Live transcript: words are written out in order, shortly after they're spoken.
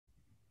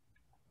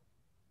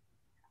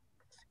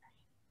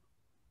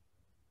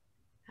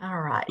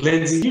right.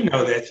 Lindsay, you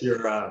know that's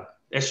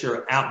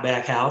your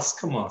outback house.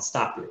 Come on,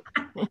 stop it.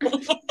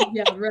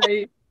 Yeah,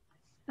 right.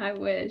 I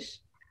wish.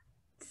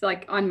 It's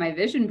like on my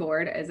vision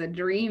board as a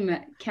dream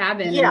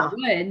cabin in the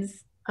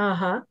woods.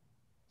 Uh-huh.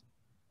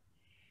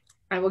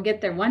 I will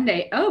get there one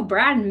day. Oh,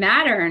 Brad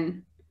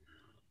Mattern.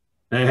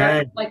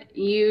 Hey. Like,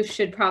 you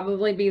should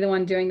probably be the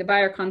one doing the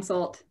buyer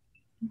consult.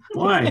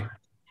 Why?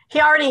 He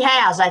already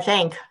has, I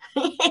think.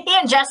 He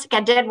and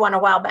Jessica did one a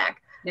while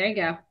back. There you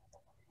go.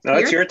 No,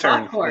 it's your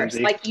turn, course,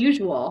 Lindsay. like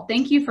usual.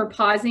 Thank you for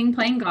pausing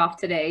playing golf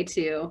today,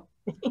 too.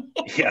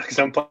 Yeah, because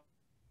I'm playing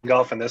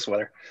golf in this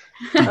weather.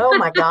 Oh,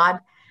 my God.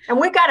 And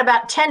we've got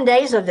about 10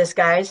 days of this,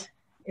 guys,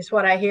 is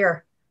what I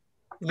hear.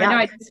 Yeah. I know,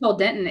 I just told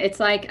Denton. It's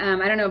like,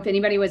 I don't know if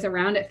anybody was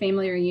around at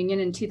Family Reunion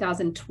in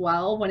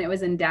 2012 when it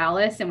was in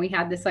Dallas and we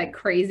had this like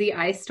crazy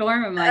ice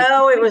storm. I'm like,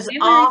 oh, it was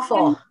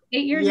awful.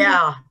 8 years ago.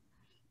 Yeah.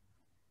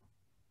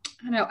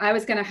 I know. I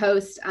was going to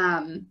host,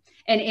 and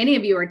any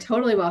of you are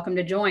totally welcome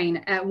to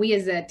join. We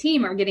as a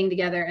team are getting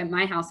together at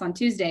my house on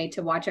Tuesday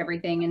to watch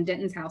everything, and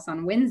Denton's house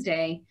on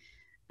Wednesday.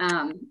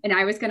 And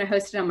I was going to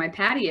host it on my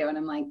patio, and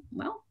I'm like,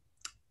 well,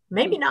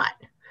 maybe not.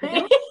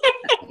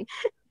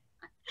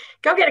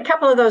 Go get a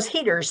couple of those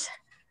heaters.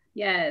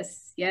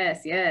 Yes,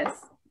 yes, yes.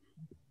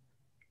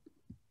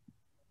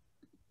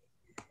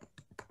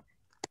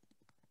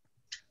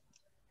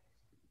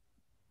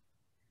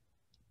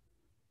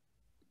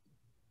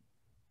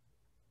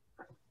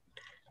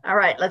 All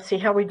right, let's see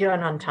how we're doing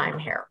on time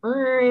here.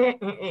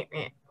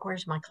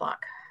 Where's my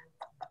clock?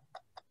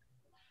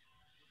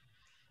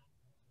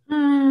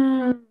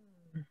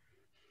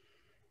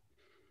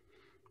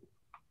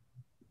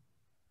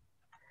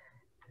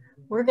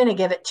 We're going to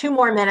give it 2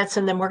 more minutes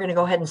and then we're going to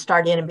go ahead and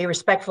start in and be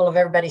respectful of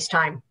everybody's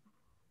time.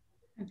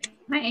 Okay.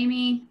 Hi,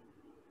 Amy.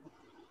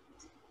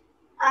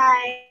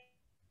 Hi.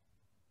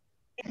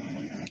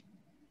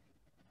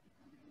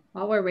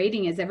 While we're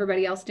waiting, is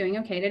everybody else doing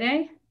okay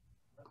today?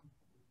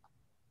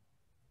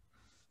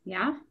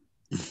 Yeah?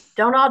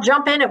 Don't all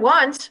jump in at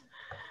once.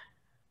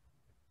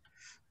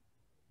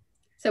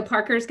 So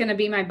Parker's going to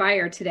be my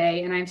buyer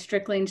today, and I've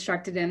strictly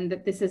instructed him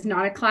that this is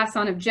not a class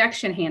on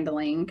objection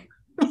handling.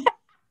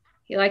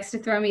 He likes to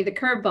throw me the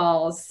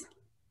curveballs.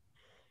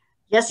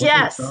 Yes,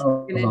 yes.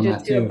 I'm going to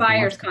just do a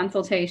buyer's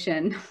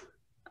consultation.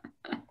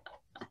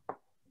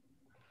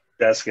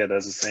 Jessica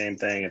does the same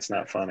thing. It's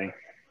not funny.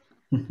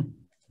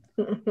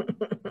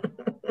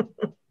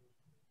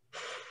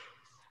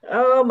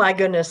 Oh, my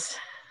goodness.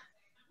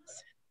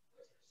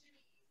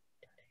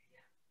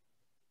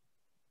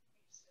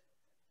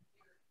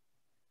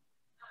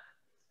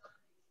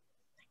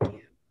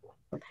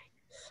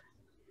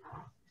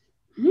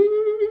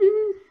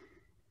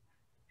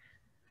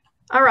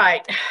 All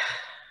right.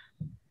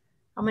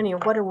 How many,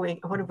 what have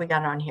we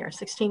got on here?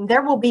 16.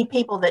 There will be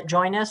people that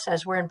join us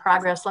as we're in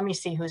progress. Let me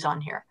see who's on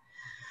here.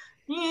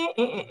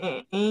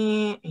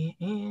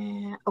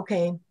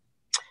 Okay.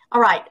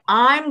 All right.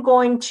 I'm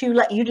going to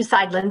let you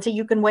decide, Lindsay.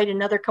 You can wait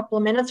another couple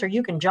of minutes or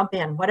you can jump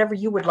in, whatever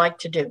you would like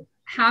to do.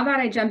 How about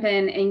I jump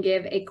in and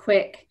give a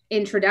quick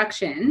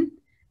introduction?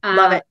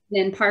 Love it.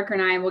 Then Parker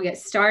and I will get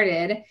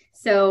started.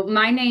 So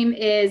my name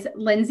is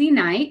Lindsay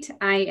Knight.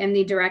 I am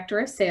the Director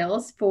of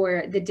Sales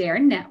for the Dare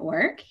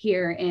Network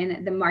here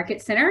in the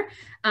Market Center.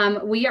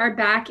 We are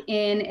back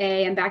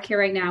I'm back here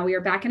right now. We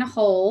are back in a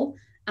hole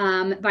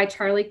by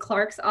Charlie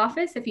Clark's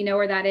office, if you know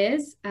where that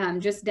is,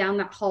 just down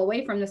that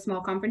hallway from the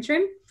small conference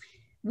room.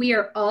 We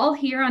are all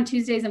here on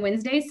Tuesdays and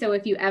Wednesdays. So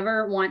if you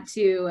ever want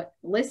to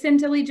listen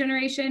to lead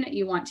generation,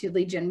 you want to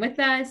lead gen with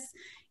us,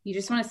 you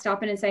just want to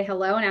stop in and say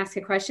hello and ask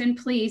a question,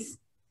 please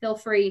feel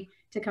free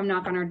to come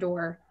knock on our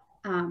door.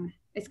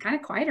 It's kind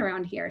of quiet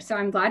around here. So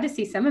I'm glad to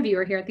see some of you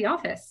are here at the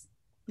office.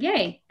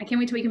 Yay. I can't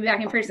wait till we can be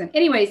back in person.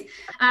 Anyways,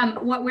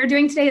 what we're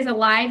doing today is a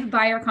live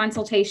buyer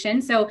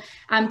consultation. So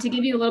to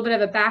give you a little bit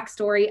of a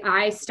backstory,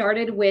 I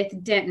started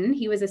with Denton.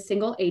 He was a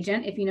single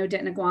agent, if you know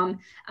Denton Aguam,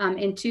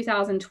 in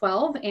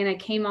 2012, and I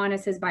came on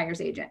as his buyer's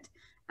agent.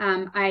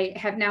 I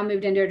have now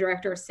moved into a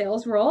director of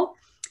sales role,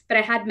 but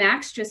I had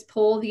Max just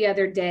pull the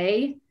other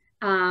day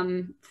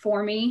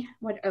for me.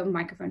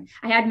 Microphone.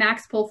 I had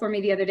Max pull for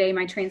me the other day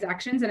my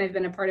transactions, and I've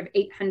been a part of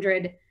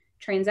 800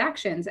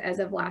 transactions as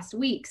of last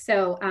week.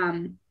 So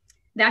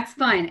that's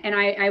fun. And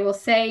I will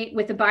say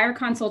with the buyer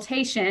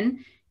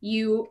consultation,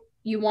 you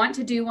want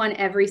to do one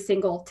every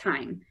single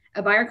time.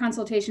 A buyer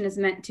consultation is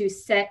meant to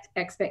set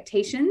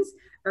expectations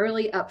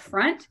early up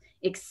front,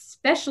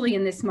 especially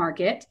in this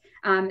market,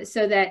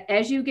 so that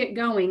as you get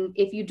going,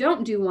 if you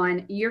don't do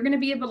one, you're going to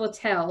be able to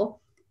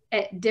tell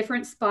at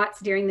different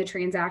spots during the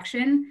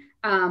transaction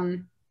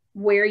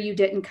where you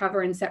didn't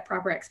cover and set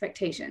proper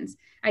expectations.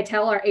 I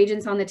tell our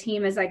agents on the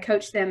team as I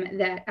coach them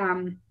that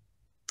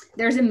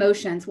there's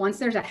emotions. Once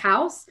there's a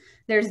house,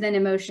 there's then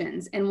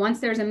emotions. And once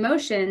there's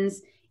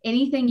emotions,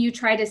 anything you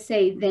try to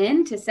say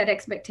then to set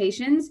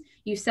expectations,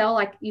 you sound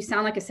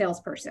like a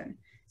salesperson.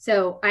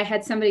 So I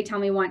had somebody tell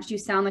me once, you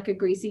sound like a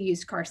greasy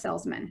used car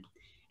salesman.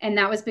 And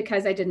that was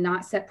because I did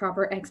not set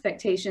proper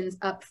expectations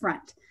up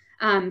front.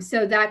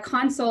 So that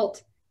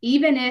consult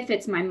Even if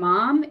it's my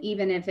mom,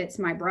 even if it's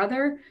my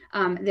brother,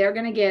 they're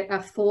going to get a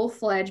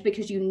full-fledged,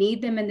 because you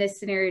need them in this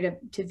scenario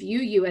to view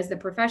you as the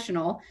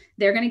professional.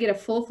 They're going to get a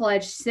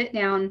full-fledged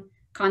sit-down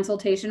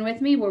consultation with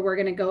me where we're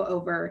going to go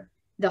over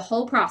the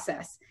whole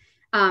process.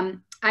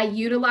 I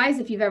utilize,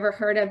 if you've ever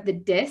heard of the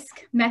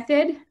DISC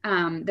method,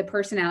 the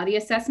personality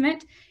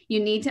assessment,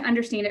 you need to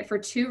understand it for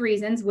 2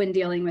 reasons when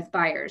dealing with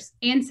buyers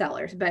and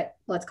sellers, but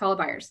let's call it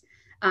buyers.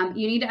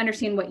 You need to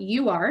understand what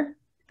you are,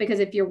 because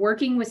if you're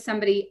working with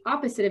somebody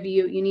opposite of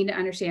you, you need to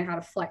understand how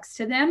to flex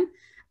to them.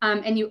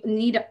 And you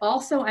need to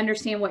also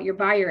understand what your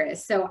buyer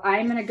is. So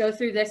I'm going to go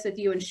through this with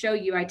you and show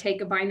you. I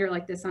take a binder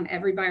like this on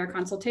every buyer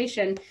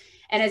consultation.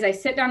 And as I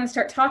sit down and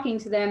start talking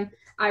to them,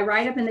 I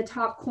write up in the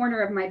top corner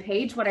of my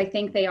page what I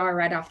think they are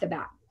right off the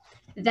bat.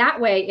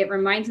 That way, it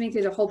reminds me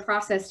through the whole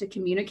process to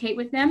communicate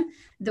with them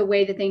the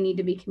way that they need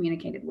to be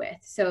communicated with.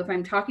 So if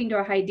I'm talking to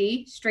a high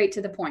D, straight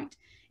to the point.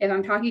 If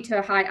I'm talking to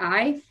a high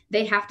I,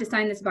 they have to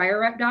sign this buyer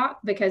rep doc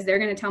because they're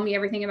going to tell me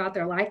everything about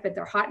their life, but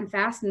they're hot and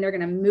fast and they're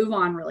going to move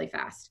on really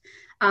fast.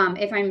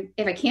 If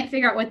I can't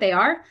figure out what they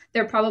are,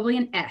 they're probably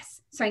an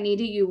S. So I need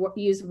to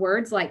use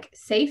words like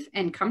safe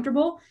and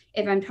comfortable.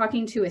 If I'm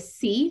talking to a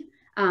C,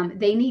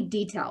 they need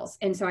details.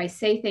 And so I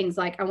say things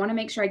like, I want to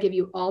make sure I give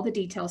you all the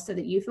details so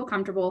that you feel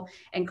comfortable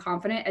and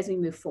confident as we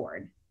move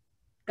forward.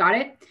 Got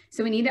it?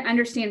 So we need to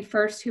understand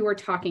first who we're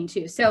talking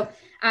to. So,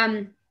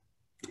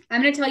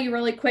 I'm going to tell you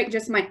really quick,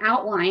 just my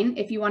outline,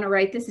 if you want to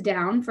write this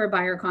down for a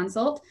buyer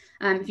consult,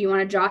 if you want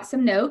to jot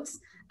some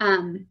notes.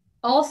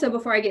 Also,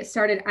 before I get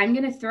started, I'm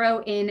going to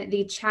throw in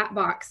the chat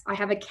box. I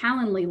have a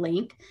Calendly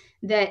link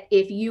that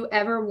if you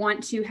ever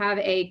want to have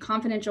a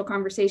confidential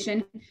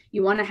conversation,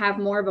 you want to have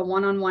more of a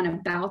one-on-one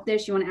about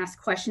this, you want to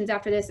ask questions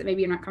after this that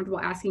maybe you're not comfortable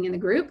asking in the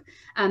group,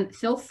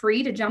 feel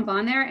free to jump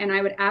on there. And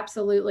I would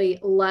absolutely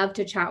love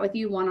to chat with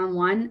you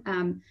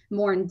one-on-one,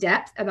 more in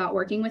depth about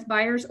working with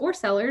buyers or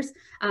sellers.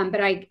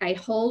 But I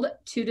hold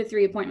 2 to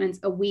 3 appointments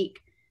a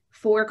week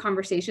for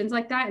conversations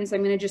like that. And so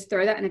I'm going to just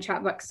throw that in the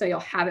chat box so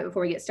you'll have it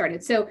before we get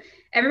started. So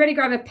everybody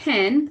grab a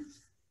pen.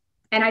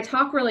 And I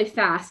talk really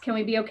fast. Can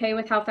we be okay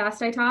with how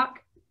fast I talk?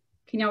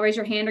 Can y'all raise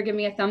your hand or give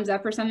me a thumbs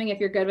up or something if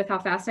you're good with how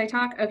fast I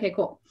talk? Okay,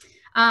 cool.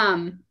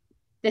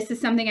 This is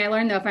something I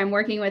learned though. If I'm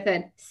working with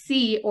a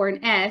C or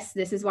an S,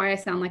 this is why I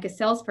sound like a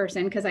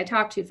salesperson, because I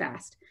talk too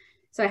fast.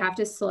 So I have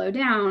to slow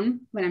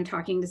down when I'm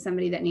talking to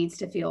somebody that needs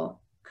to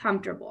feel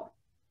comfortable,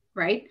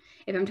 right?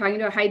 If I'm talking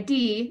to a high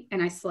D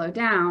and I slow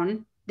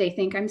down, they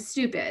think I'm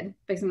stupid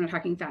because I'm not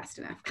talking fast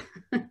enough.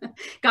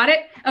 Got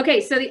it?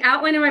 Okay, so the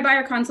outline of my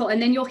buyer consult,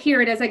 and then you'll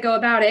hear it as I go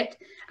about it.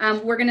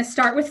 We're going to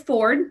start with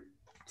Ford.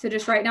 So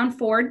just write down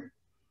Ford.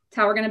 It's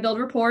how we're going to build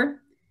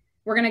rapport.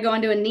 We're going to go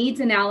into a needs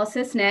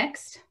analysis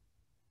next.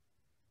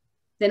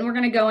 Then we're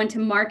going to go into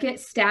market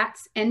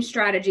stats and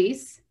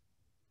strategies.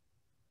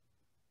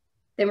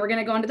 Then we're going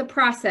to go into the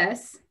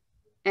process.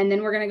 And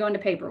then we're going to go into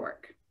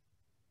paperwork.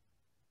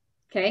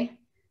 Okay?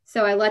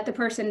 So I let the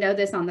person know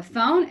this on the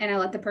phone, and I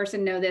let the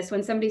person know this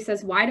when somebody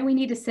says, why do we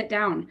need to sit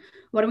down?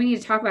 What do we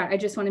need to talk about? I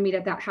just want to meet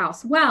at that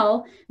house.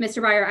 Well,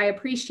 Mr. Buyer, I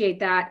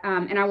appreciate that.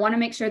 And I want to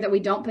make sure that we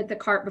don't put the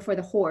cart before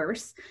the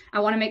horse. I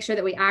want to make sure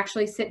that we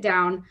actually sit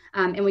down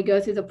and we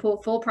go through the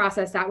full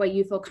process. That way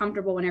you feel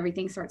comfortable when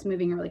everything starts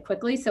moving really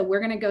quickly. So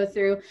we're going to go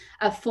through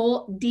a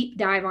full deep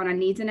dive on a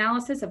needs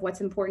analysis of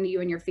what's important to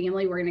you and your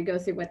family. We're going to go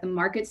through what the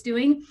market's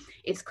doing.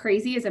 It's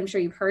crazy, as I'm sure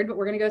you've heard, but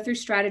we're going to go through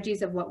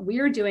strategies of what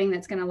we're doing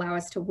that's going to allow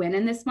us to win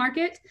in this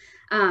market.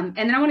 And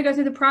then I want to go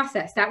through the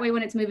process. That way,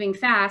 when it's moving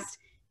fast,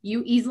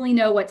 you easily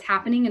know what's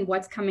happening and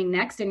what's coming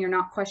next, and you're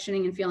not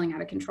questioning and feeling out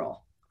of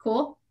control.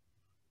 Cool?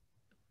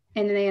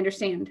 And then they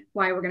understand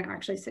why we're going to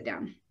actually sit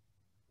down.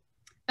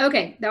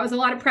 Okay, that was a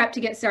lot of prep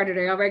to get started.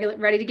 Are y'all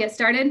ready to get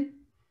started?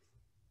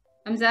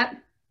 Thumbs up?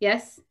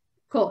 Yes?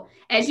 Cool.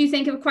 As you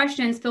think of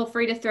questions, feel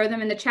free to throw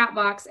them in the chat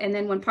box, and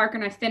then when Parker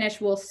and I finish,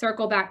 we'll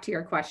circle back to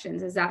your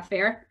questions. Is that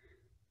fair?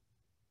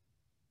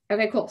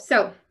 Okay, cool.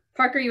 So,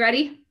 Parker, you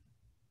ready?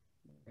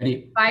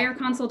 Ready. Buyer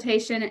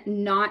consultation,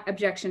 not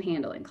objection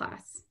handling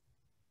class.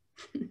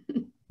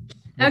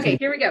 Okay,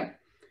 here we go.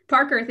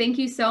 Parker, thank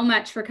you so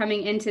much for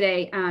coming in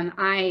today.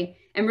 I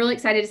am really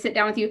excited to sit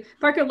down with you.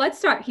 Parker, let's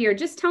start here.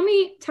 Just tell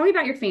me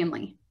about your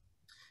family.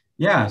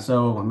 Yeah,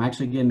 so I'm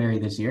actually getting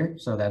married this year.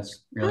 So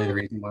that's really the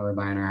reason why we're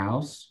buying our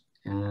house.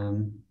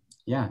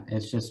 Yeah,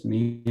 it's just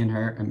me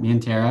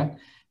and Tara.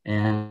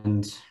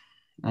 And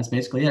that's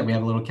basically it. We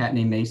have a little cat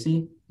named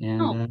Macy.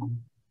 And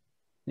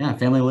yeah,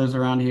 family lives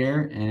around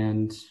here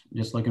and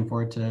just looking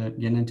forward to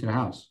getting into a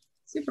house.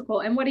 Super cool.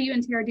 And what do you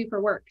and Tara do for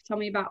work? Tell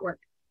me about work.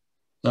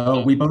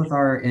 So we both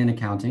are in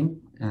accounting.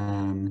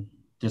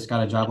 Just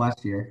got a job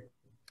last year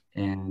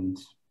and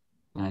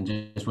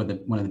just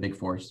with one of the big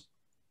fours.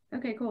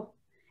 Okay, cool.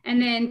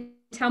 And then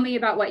tell me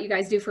about what you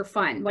guys do for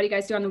fun. What do you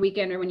guys do on the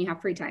weekend or when you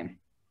have free time?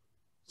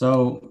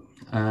 So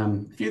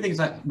a few things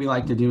that we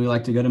like to do. We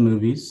like to go to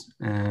movies.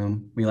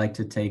 We like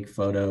to take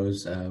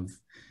photos of,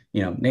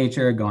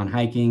 nature, go on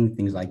hiking,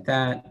 things like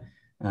that.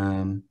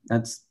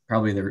 That's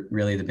probably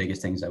really the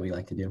biggest things that we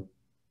like to do.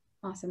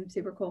 Awesome.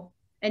 Super cool.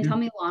 And tell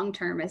me long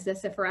term, is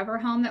this a forever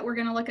home that we're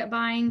going to look at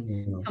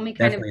buying? No, Tell me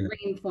kind of definitely not.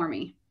 dream for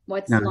me.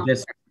 What's No, long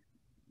just term?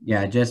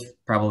 yeah, just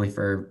probably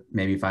for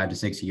maybe 5 to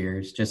 6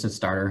 years, just a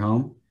starter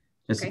home,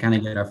 just to Okay. kind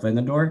of get our foot in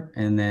the door,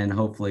 and then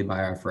hopefully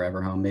buy our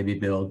forever home, maybe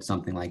build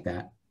something like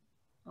that.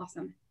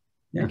 Awesome.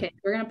 Yeah. Okay,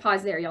 we're going to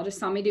pause there. Y'all just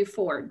saw me do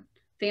Ford.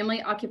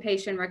 Family,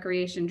 occupation,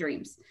 recreation,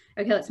 dreams.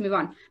 Okay, let's move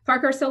on.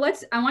 Parker, so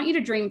I want you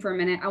to dream for a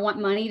minute. I want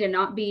money to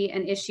not be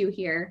an issue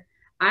here.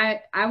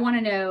 I want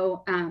to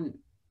know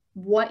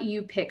what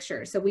you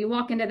picture. So we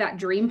walk into that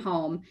dream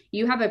home.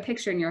 You have a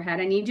picture in your head.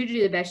 I need you to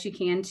do the best you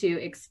can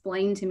to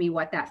explain to me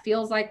what that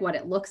feels like, what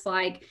it looks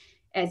like.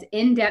 As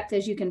in-depth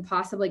as you can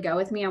possibly go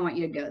with me, I want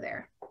you to go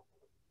there.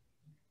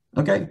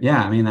 Okay.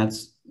 Yeah. I mean,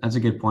 that's a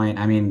good point.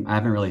 I mean, I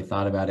haven't really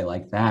thought about it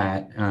like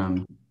that.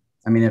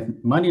 I mean, if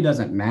money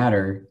doesn't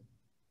matter,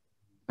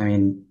 I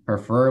mean,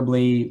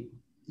 preferably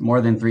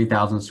more than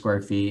 3,000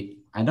 square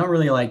feet. I don't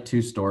really like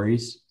 2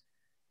 stories.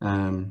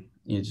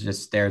 It's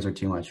just stairs are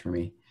too much for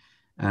me.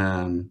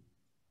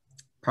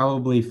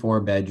 Probably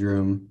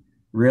 4-bedroom,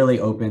 really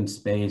open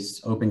space,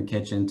 open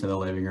kitchen to the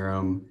living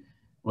room.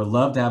 Would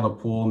love to have a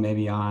pool,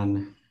 maybe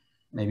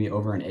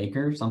over an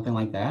acre, something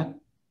like that.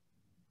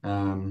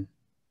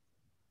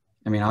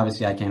 I mean,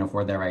 obviously I can't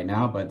afford that right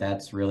now, but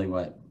that's really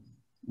what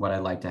I'd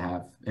like to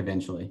have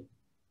eventually.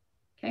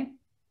 Okay.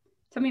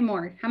 Tell me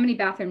more. How many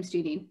bathrooms do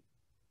you need?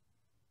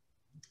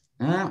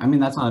 I mean,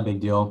 that's not a big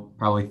deal.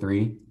 Probably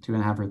 3,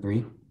 2.5 or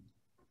 3.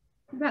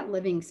 What about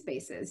living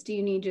spaces? Do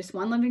you need just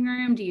one living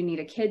room? Do you need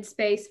a kid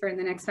space for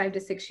the next 5 to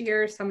 6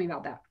 years? Tell me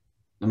about that.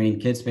 I mean,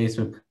 kid space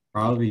would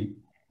probably be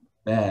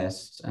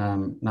best.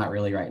 Not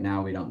really right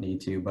now. We don't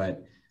need to,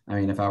 but I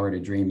mean, if I were to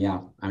dream, yeah,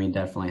 I mean,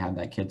 definitely have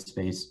that kid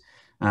space.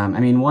 I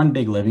mean, one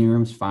big living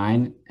room's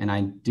fine. And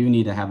I do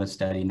need to have a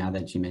study now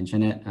that you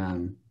mention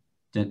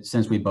it,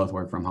 since we both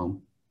work from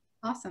home.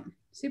 Awesome.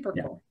 Super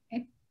Yeah. cool.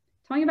 Okay.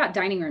 Tell me about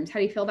dining rooms. How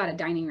do you feel about a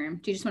dining room?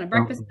 Do you just want a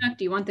breakfast nook?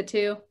 Do you want the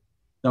 2?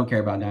 Don't care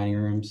about dining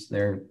rooms.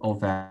 They're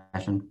old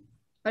fashioned.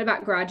 What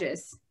about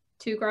garages?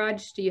 2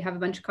 garage? Do you have a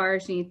bunch of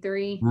cars? Do you need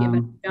 3? Do you have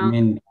a bunch of I junk?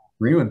 mean,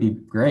 3 would be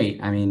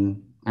great. I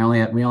mean, we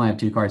only have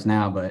 2 cars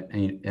now, but I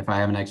mean, if I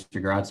have an extra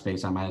garage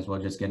space, I might as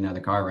well just get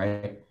another car,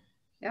 right?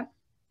 Yep.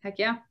 Heck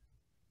yeah.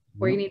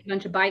 Or you need a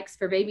bunch of bikes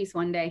for babies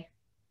one day.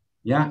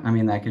 Yeah, I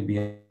mean, that could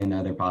be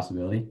another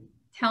possibility.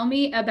 Tell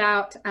me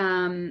about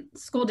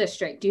school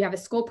district. Do you have a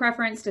school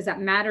preference? Does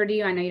that matter to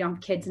you? I know you don't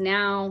have kids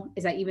now.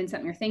 Is that even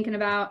something you're thinking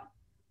about?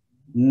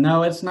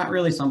 No, it's not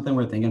really something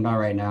we're thinking about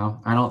right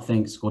now. I don't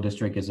think school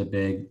district is a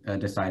big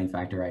deciding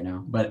factor right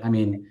now. But I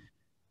mean,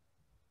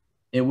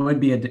 it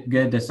would be a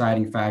good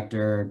deciding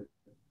factor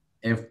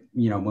if,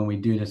 when we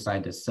do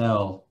decide to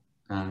sell,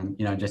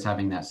 just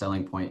having that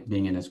selling point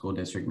being in a school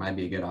district might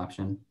be a good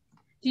option.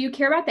 Do you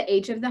care about the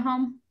age of the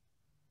home?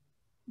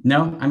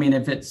 No, I mean,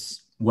 if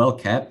it's well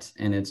kept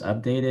and it's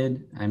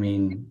updated, I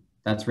mean,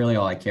 that's really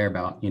all I care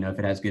about, if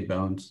it has good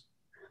bones.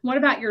 What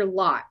about your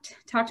lot?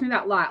 Talk to me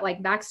about lot,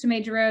 like backs to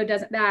major road,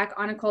 doesn't back,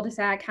 on a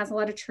cul-de-sac, has a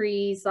lot of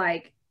trees,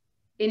 like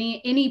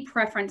any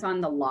preference on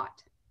the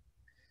lot?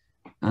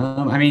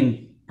 I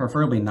mean,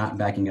 preferably not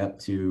backing up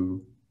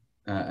to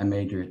a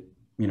major,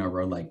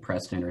 road like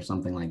Preston or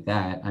something like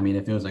that. I mean,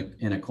 if it was like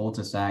in a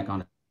cul-de-sac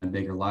on a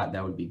bigger lot,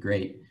 that would be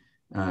great.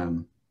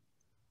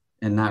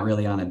 And not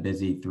really on a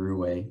busy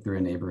through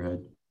a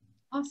neighborhood.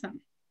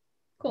 Awesome.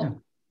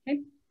 Cool. Yeah.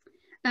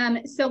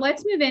 Okay. So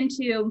let's move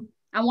into,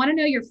 I want to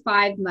know your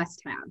 5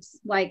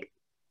 must-haves. Like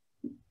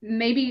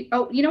maybe,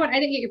 oh, you know what? I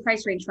didn't get your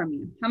price range from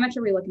you. How much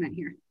are we looking at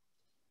here?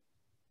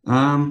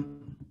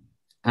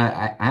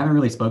 I haven't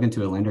really spoken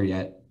to a lender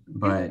yet,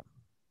 but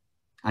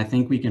I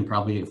think we can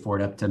probably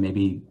afford up to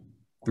maybe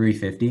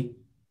 $350.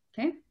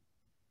 Okay.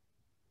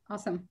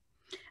 Awesome.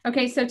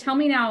 Okay. So tell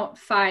me now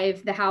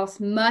 5, the house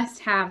must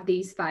have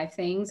these 5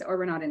 things or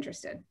we're not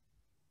interested.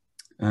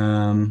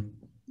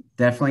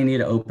 Definitely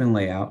need an open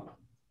layout.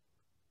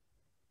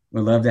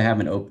 Would love to have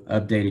an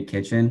updated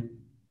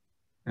kitchen.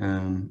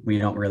 We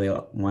don't really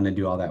want to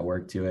do all that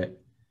work to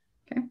it.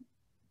 Okay.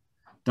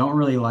 Don't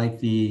really like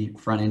the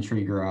front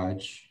entry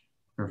garage.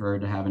 Prefer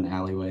to have an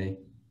alleyway.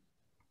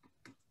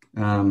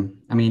 I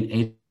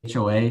mean,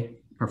 HOA,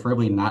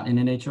 preferably not in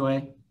an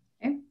HOA.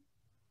 Okay.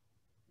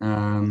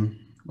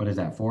 What is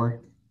that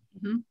for?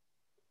 Mm-hmm.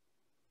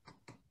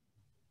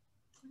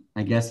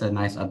 I guess a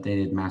nice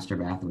updated master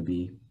bath would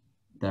be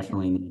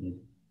definitely needed.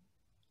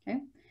 Okay.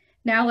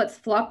 Now let's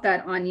flop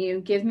that on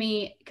you. Give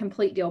me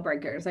complete deal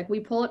breakers. Like we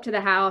pull up to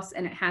the house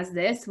and it has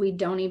this. We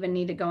don't even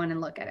need to go in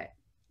and look at it.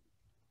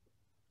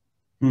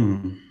 I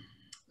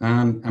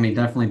mean,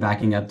 definitely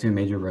backing up to a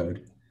major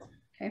road.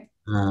 Okay.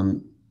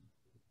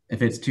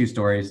 If it's 2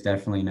 stories,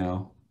 definitely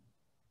no.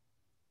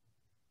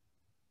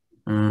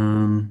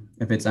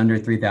 If it's under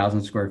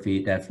 3,000 square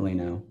feet, definitely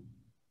no.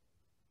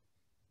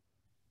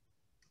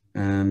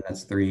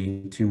 That's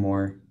 3, 2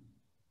 more.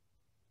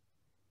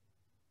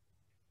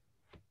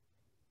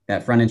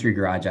 That front entry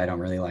garage, I don't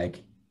really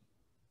like.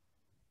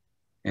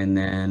 And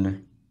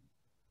then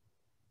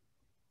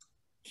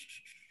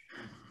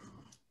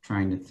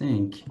trying to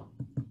think.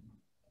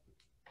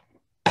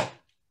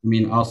 I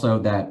mean, also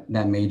that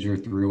major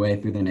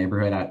throughway through the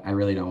neighborhood, I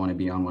really don't want to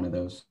be on one of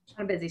those.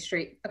 On a busy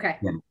street. Okay.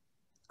 Yeah.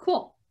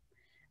 Cool.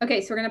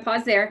 Okay, so we're going to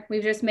pause there.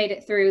 We've just made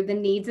it through the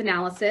needs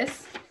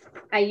analysis.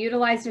 I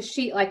utilized a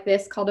sheet like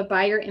this called a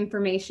buyer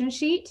information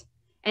sheet,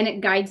 and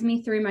it guides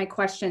me through my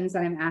questions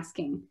that I'm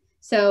asking.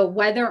 So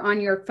whether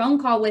on your phone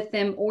call with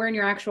them or in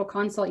your actual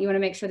consult, you want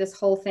to make sure this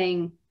whole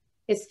thing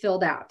is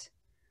filled out.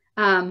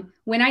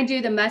 When I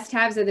do the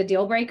must-haves or the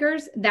deal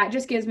breakers, that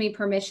just gives me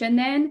permission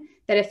then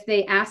that if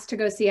they ask to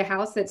go see a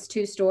house that's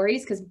 2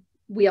 stories, because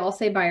we all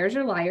say buyers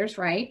are liars,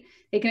 right?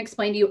 They can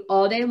explain to you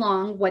all day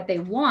long what they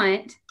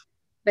want,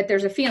 but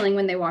there's a feeling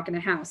when they walk in a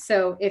house.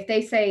 So if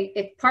they say,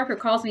 if Parker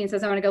calls me and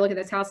says, I want to go look at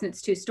this house and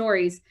it's 2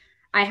 stories,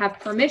 I have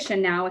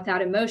permission now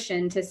without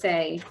emotion to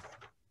say,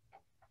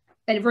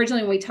 and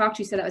originally when we talked,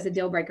 you said that was a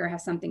deal breaker.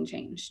 Has something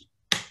changed?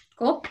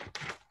 Cool.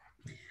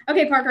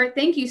 Okay, Parker,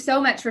 thank you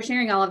so much for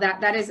sharing all of that.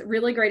 That is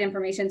really great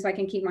information so I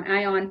can keep my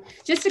eye on.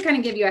 Just to kind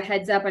of give you a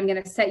heads up, I'm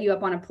going to set you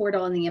up on a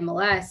portal in the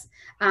MLS.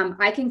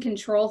 I can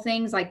control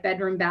things like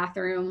bedroom,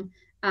 bathroom,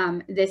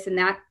 this and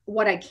that.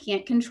 What I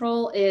can't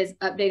control is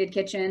updated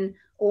kitchen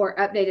or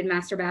updated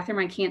master bathroom.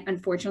 I can't,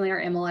 unfortunately,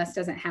 our MLS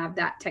doesn't have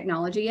that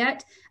technology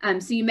yet.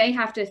 So you may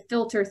have to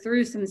filter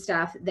through some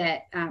stuff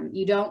that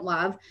you don't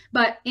love,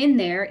 but in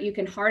there you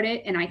can heart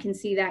it and I can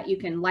see that. You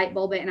can light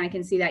bulb it and I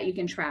can see that. You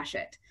can trash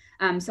it.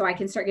 So I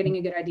can start getting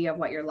a good idea of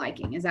what you're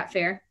liking. Is that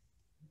fair?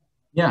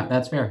 Yeah,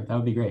 that's fair. That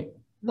would be great.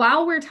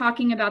 While we're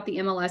talking about the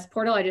MLS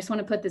portal, I just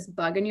want to put this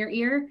bug in your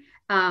ear.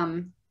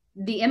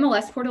 The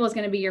MLS portal is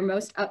going to be your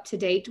most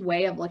up-to-date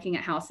way of looking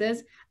at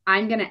houses.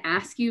 I'm going to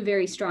ask you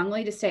very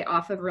strongly to stay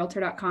off of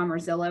Realtor.com or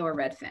Zillow or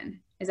Redfin.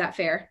 Is that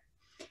fair?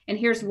 And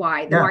here's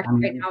why. The market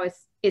right now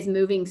is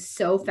moving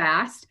so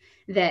fast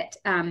that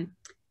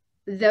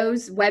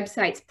those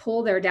websites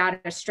pull their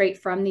data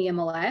straight from the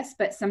MLS,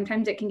 but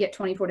sometimes it can get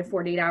 24 to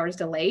 48 hours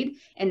delayed.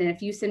 And then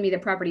if you send me the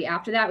property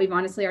after that, we've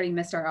honestly already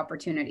missed our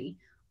opportunity.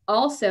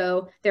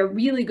 Also, they're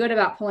really good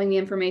about pulling the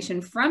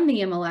information from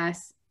the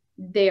MLS.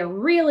 They're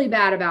really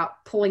bad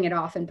about pulling it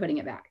off and putting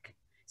it back.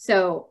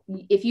 So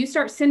if you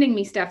start sending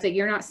me stuff that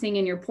you're not seeing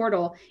in your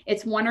portal,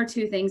 it's 1 or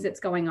 2 things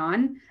that's going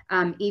on.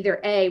 Either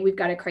A, we've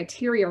got a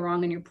criteria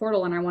wrong in your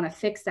portal and I want to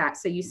fix that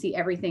so you see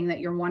everything that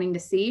you're wanting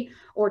to see.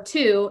 Or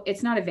 2,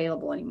 it's not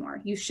available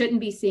anymore. You shouldn't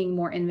be seeing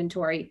more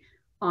inventory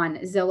on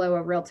Zillow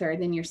or Realtor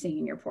than you're seeing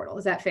in your portal.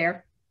 Is that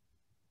fair?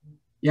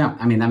 Yeah,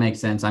 I mean, that makes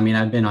sense. I mean,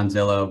 I've been on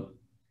Zillow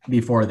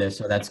before this,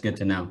 so that's good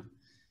to know.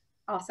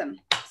 Awesome.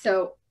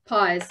 So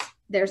pause.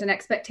 There's an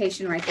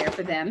expectation right there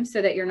for them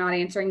so that you're not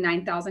answering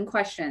 9,000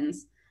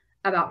 questions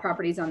about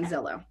properties on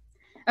Zillow.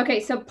 Okay,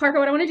 so Parker,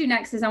 what I want to do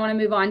next is I want to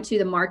move on to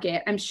the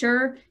market. I'm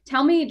sure,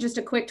 tell me just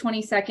a quick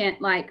 20-second,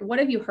 like, what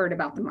have you heard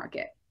about the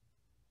market?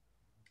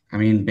 I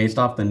mean, based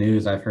off the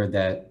news, I've heard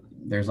that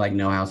there's like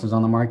no houses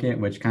on the market,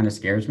 which kind of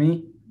scares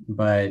me.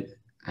 But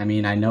I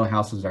mean, I know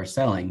houses are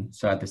selling.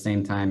 So at the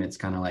same time, it's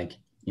kind of like,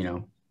 you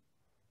know,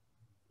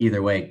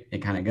 either way, it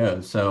kind of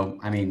goes. So,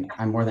 I mean,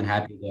 I'm more than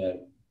happy to,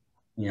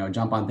 you know,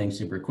 jump on things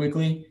super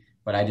quickly,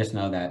 but I just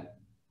know that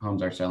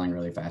homes are selling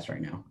really fast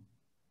right now.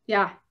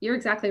 Yeah, you're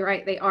exactly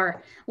right. They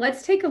are.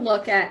 Let's take a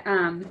look at,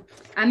 I'm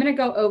going to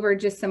go over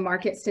just some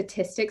market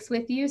statistics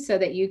with you so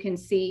that you can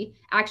see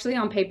actually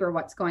on paper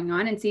what's going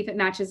on and see if it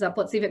matches up.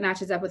 Let's see if it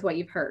matches up with what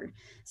you've heard.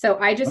 So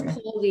I just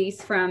pulled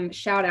these from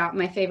Shout Out,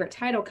 my favorite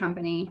title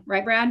company,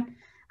 right, Brad?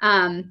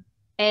 And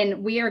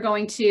we are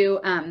going to,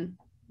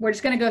 we're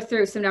just going to go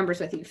through some numbers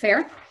with you.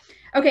 Fair?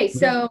 Okay,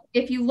 so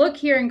if you look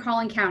here in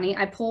Collin County,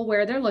 I pull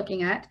where they're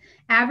looking at.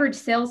 Average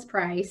sales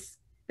price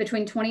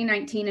between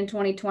 2019 and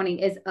 2020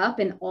 is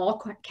up in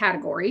all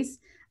categories,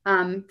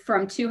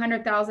 from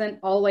 200,000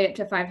 all the way up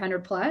to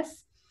 500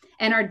 plus.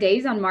 And our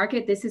days on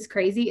market, this is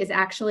crazy, is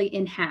actually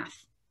in half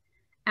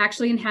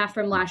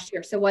from last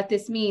year. So what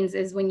this means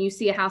is when you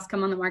see a house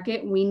come on the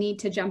market, we need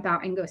to jump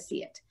out and go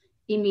see it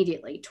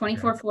immediately.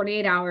 24,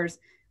 48 hours,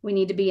 we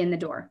need to be in the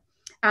door.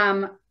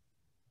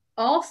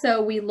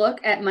 Also, we look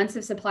at months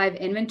of supply of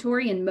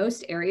inventory in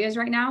most areas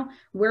right now.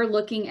 We're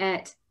looking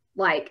at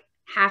like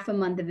half a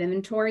month of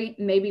inventory,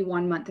 maybe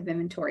 1 month of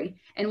inventory.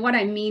 And what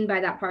I mean by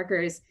that, Parker,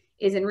 is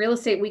in real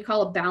estate, we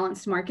call a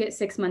balanced market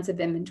 6 months of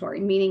inventory,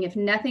 meaning if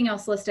nothing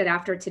else listed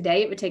after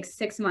today, it would take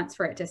 6 months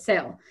for it to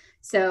sell.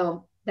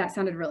 So that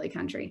sounded really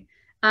country.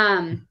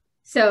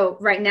 So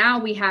right now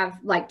we have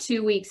like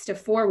 2 weeks to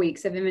 4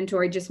 weeks of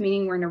inventory, just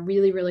meaning we're in a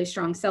really, really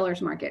strong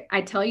seller's market.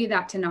 I tell you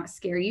that to not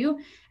scare you.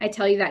 I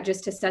tell you that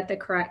just to set the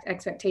correct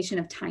expectation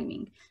of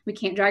timing. We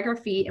can't drag our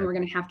feet and we're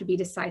going to have to be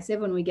decisive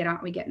when we get out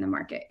and we get in the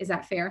market. Is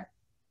that fair?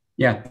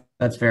 Yeah,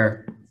 that's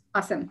fair.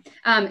 Awesome.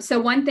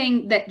 So one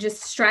thing that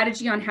just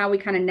strategy on how we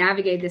kind of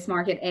navigate this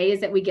market, A,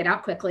 is that we get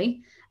out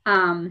quickly.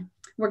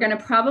 we're going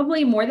to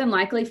probably more than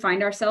likely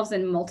find ourselves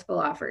in multiple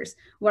offers.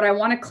 What I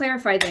want to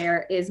clarify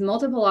there is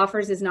multiple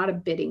offers is not a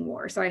bidding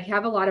war. So I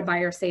have a lot of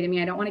buyers say to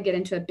me, I don't want to get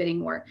into a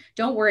bidding war.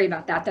 Don't worry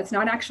about that. That's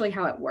not actually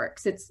how it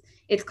works.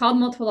 It's called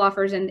multiple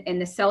offers,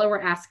 and the seller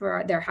will ask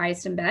for their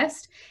highest and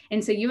best.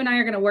 And so you and I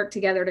are going to work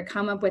together to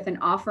come up with an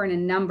offer and a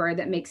number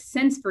that makes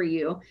sense for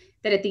you,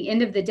 that at the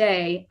end of the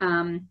day,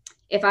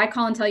 if I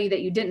call and tell you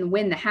that you didn't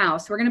win the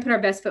house, we're going to put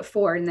our best foot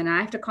forward. And then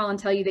I have to call and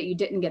tell you that you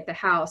didn't get the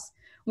house.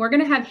 We're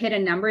going to have hit a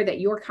number that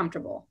you're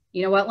comfortable.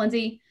 You know what,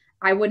 Lindsay?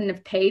 I wouldn't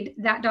have paid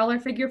that dollar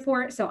figure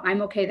for it, so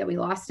I'm okay that we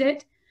lost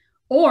it.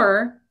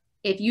 Or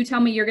if you tell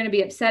me you're going to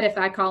be upset if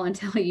I call and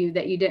tell you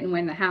that you didn't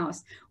win the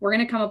house, we're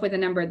going to come up with a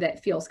number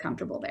that feels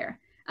comfortable there.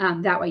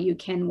 That way you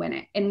can win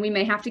it. And we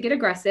may have to get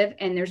aggressive,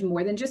 and there's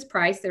more than just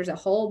price. There's a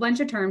whole bunch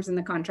of terms in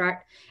the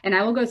contract, and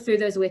I will go through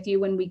those with you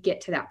when we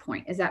get to that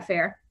point. Is that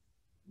fair?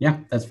 Yeah,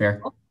 that's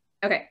fair.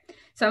 Okay,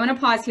 so I'm going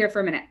to pause here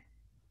for a minute.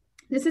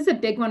 This is a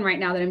big one right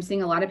now that I'm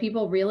seeing a lot of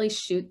people really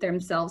shoot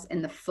themselves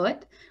in the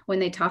foot when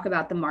they talk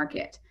about the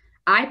market.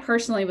 I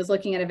personally was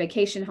looking at a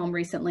vacation home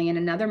recently in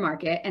another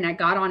market, and I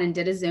got on and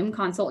did a Zoom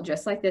consult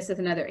just like this with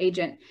another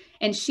agent,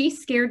 and she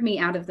scared me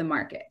out of the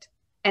market.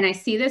 And I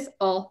see this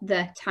all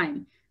the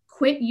time.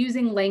 Quit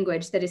using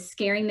language that is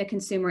scaring the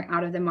consumer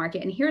out of the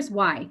market. And here's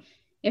why.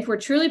 If we're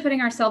truly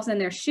putting ourselves in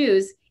their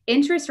shoes,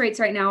 interest rates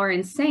right now are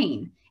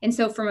insane. And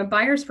so from a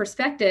buyer's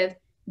perspective,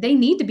 they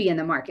need to be in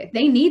the market.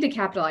 They need to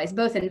capitalize,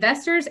 both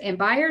investors and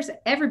buyers,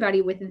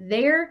 everybody with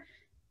their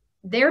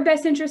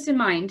best interest in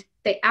mind.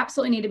 They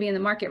absolutely need to be in the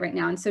market right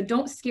now. And so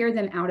don't scare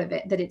them out of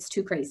it, that it's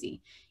too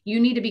crazy. You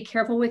need to be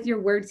careful with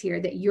your words here,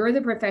 that you're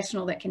the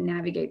professional that can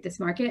navigate this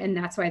market. And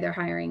that's why they're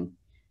hiring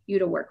you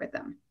to work with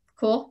them.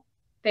 Cool?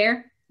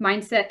 Fair?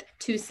 Mindset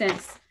 2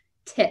 cents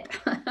tip.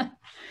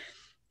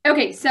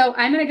 Okay, so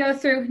I'm going to go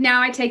through,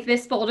 now I take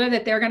this folder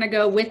that they're going to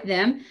go with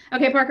them.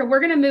 Okay, Parker,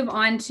 we're going to move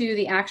on to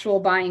the actual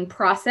buying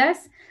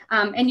process.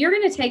 And you're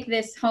going to take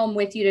this home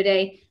with you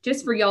today,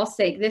 just for y'all's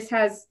sake. This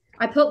has,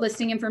 I put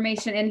listing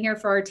information in here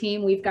for our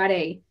team. We've got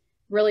a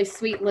really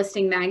sweet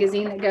listing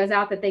magazine that goes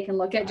out that they can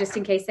look at just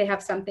in case they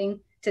have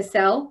something to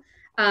sell.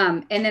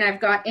 And then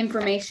I've got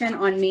information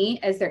on me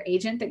as their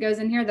agent that goes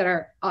in here that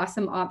our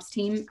awesome ops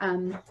team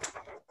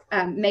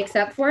makes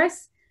up for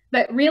us.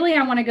 But really,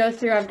 I want to go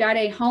through, I've got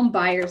a home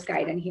buyer's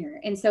guide in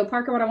here. And so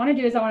Parker, what I want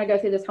to do is I want to go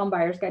through this home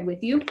buyer's guide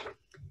with you.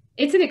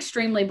 It's an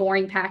extremely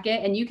boring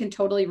packet, and you can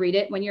totally read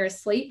it when you're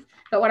asleep.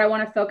 But what I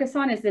want to focus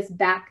on is this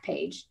back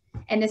page.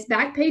 And this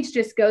back page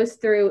just goes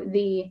through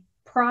the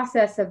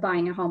process of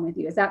buying a home with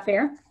you. Is that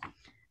fair?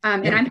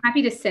 And I'm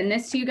happy to send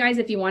this to you guys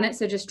if you want it.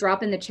 So just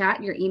drop in the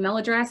chat your email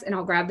address, and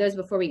I'll grab those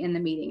before we end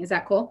the meeting. Is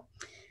that cool?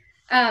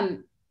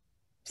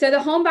 So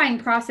the home buying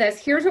process,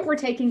 here's what we're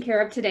taking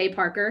care of today,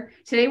 Parker.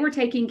 Today we're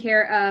taking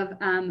care of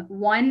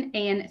 1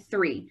 and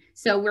 3.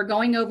 So we're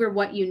going over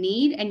what you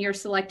need, and you're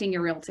selecting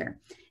your realtor.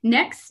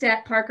 Next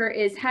step, Parker,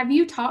 is have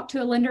you talked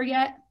to a lender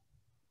yet?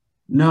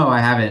 No,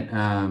 I haven't.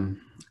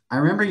 I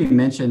remember you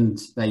mentioned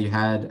that you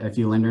had a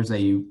few lenders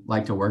that you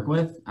like to work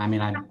with. I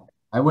mean,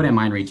 I wouldn't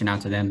mind reaching out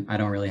to them. I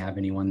don't really have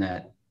anyone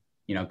that,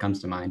 comes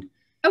to mind.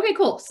 Okay,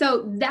 cool.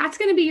 So that's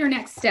going to be your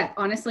next step,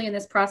 honestly, in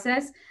this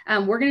process.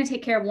 We're going to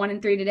take care of 1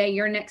 and 3 today.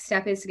 Your next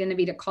step is going to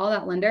be to call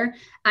that lender.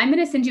 I'm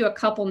going to send you a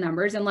couple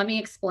numbers, and let me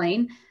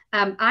explain.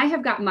 I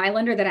have got my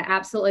lender that I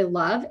absolutely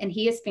love, and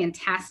he is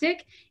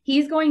fantastic.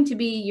 He's going to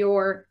be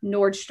your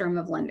Nordstrom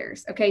of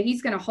lenders. Okay.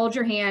 He's going to hold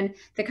your hand.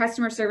 The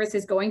customer service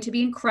is going to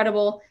be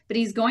incredible, but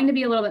he's going to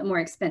be a little bit more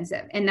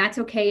expensive. And that's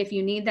okay if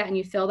you need that and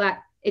you feel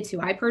that. It's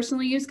who I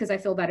personally use because I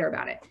feel better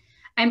about it.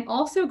 I'm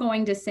also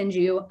going to send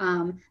you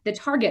the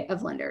Target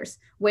of lenders,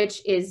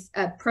 which is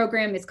a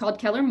program. It's called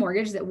Keller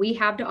Mortgage that we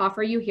have to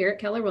offer you here at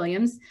Keller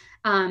Williams.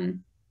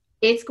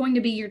 It's going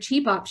to be your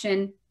cheap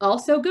option,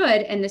 also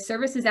good. And the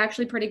service is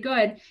actually pretty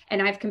good.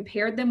 And I've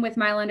compared them with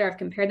my lender. I've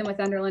compared them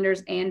with other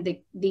lenders, and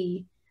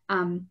the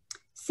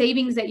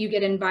savings that you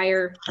get in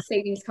buyer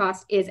savings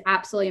cost is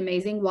absolutely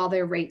amazing while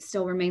their rates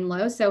still remain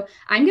low. So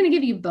I'm going to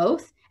give you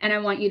both, and I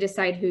want you to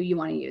decide who you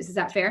want to use. Is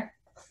that fair?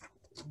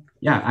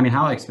 Yeah. I mean,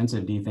 how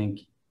expensive do you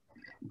think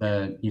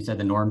you said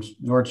the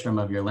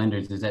Nordstrom of your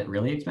lenders, is it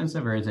really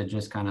expensive, or is it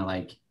just kind of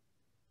like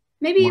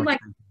maybe like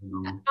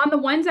on the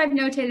ones I've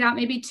notated out,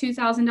 maybe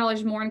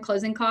 $2,000 more in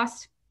closing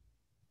costs?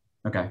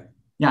 Okay.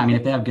 Yeah. I mean,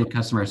 if they have good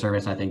customer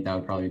service, I think that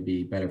would probably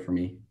be better for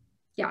me.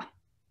 Yeah.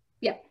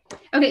 Yeah.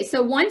 Okay.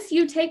 So once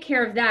you take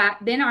care of that,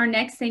 then our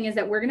next thing is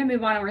that we're going to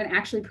move on and we're going to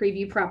actually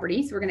preview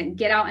properties. We're going to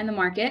get out in the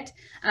market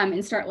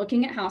and start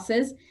looking at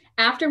houses.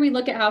 After we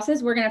look at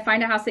houses, we're going to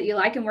find a house that you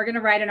like, and we're going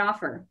to write an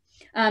offer.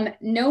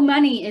 No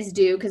money is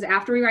due, because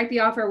after we write the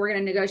offer, we're going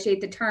to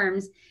negotiate the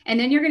terms. And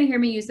then you're going to hear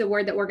me use the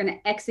word that we're going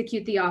to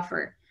execute the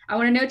offer. I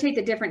want to notate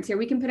the difference here.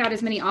 We can put out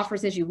as many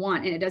offers as you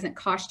want, and it doesn't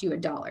cost you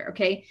 $1.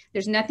 Okay.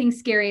 There's nothing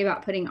scary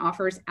about putting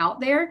offers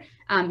out there.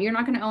 You're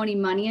not going to owe any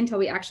money until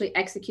we actually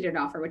execute an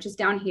offer, which is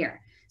down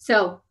here.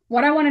 So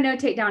what I want to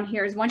notate down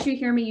here is once you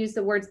hear me use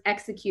the words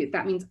execute,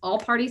 that means all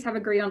parties have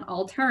agreed on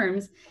all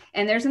terms.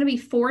 And there's going to be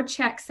 4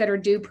 checks that are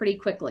due pretty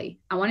quickly.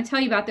 I want to tell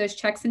you about those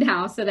checks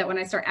now so that when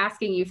I start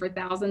asking you for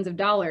thousands of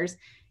dollars,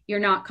 you're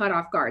not caught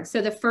off guard.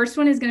 So the first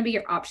one is going to be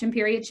your option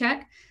period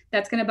check.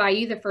 That's going to buy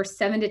you the first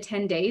 7 to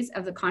 10 days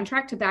of the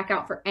contract to back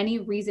out for any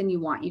reason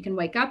you want. You can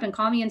wake up and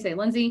call me and say,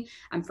 Lindsay,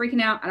 I'm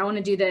freaking out. I don't want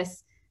to do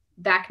this.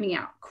 Back me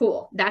out.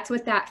 Cool. That's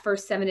what that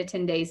first 7 to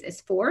 10 days is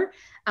for.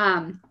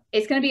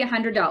 It's going to be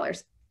 $100,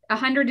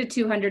 $100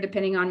 to $200,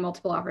 depending on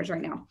multiple offers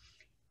right now.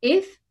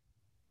 If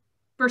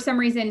for some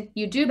reason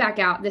you do back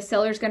out, the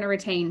seller's going to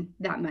retain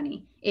that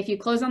money. If you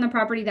close on the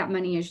property, that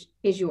money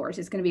is yours.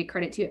 It's going to be a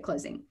credit to you at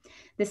closing.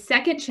 The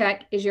second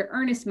check is your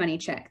earnest money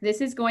check.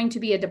 This is going to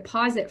be a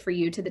deposit for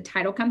you to the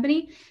title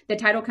company. The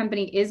title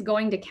company is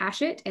going to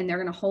cash it and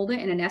they're going to hold it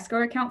in an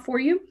escrow account for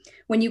you.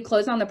 When you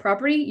close on the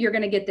property, you're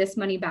going to get this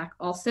money back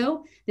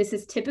also. This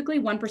is typically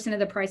 1% of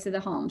the price of the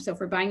home. So if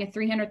we're buying a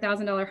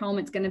 $300,000 home,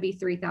 it's going to be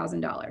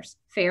 $3,000.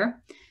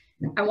 Fair?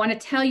 I want to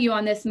tell you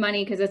on this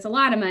money, because it's a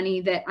lot of money,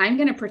 that I'm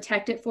going to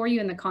protect it for you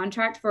in the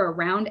contract for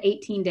around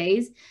 18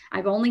 days.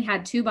 I've only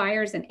had 2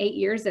 buyers in 8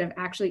 years that have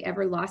actually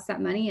ever lost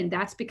that money. And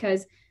that's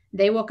because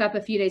they woke up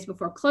a few days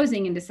before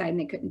closing and decided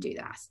they couldn't do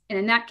that. And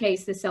in that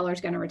case, the seller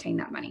is going to retain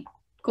that money.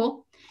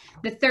 Cool.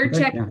 The third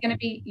check is going to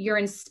be your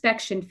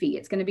inspection fee.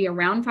 It's going to be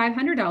around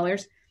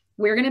 $500.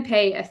 We're going to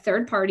pay a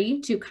third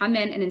party to come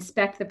in and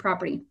inspect the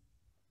property.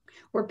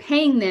 We're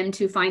paying them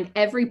to find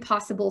every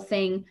possible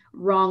thing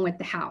wrong with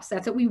the house.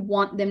 That's what we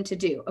want them to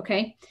do.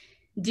 Okay.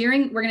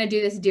 We're going to do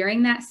this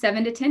during that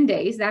 7 to 10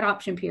 days, that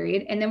option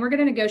period. And then we're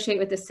going to negotiate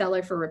with the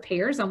seller for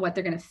repairs on what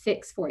they're going to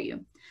fix for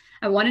you.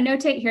 I want to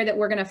notate here that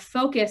we're going to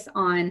focus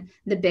on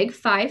the big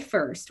 5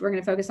 first. We're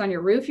going to focus on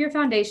your roof, your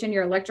foundation,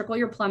 your electrical,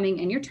 your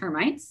plumbing, and your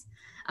termites.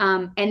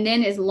 And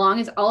then as long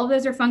as all of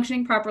those are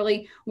functioning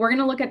properly, we're going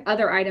to look at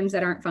other items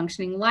that aren't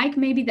functioning, like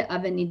maybe the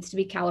oven needs to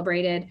be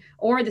calibrated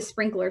or the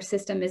sprinkler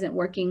system isn't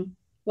working.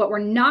 What we're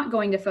not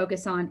going to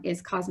focus on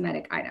is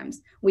cosmetic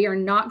items. We are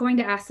not going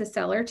to ask the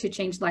seller to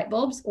change light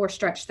bulbs or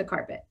stretch the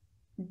carpet.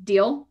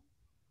 Deal?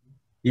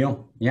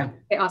 Deal. Yeah.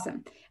 Okay,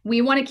 awesome.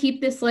 We want to keep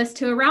this list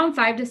to around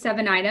 5 to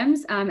 7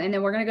 items. And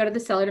then we're going to go to the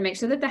seller to make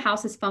sure that the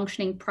house is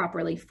functioning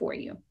properly for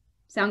you.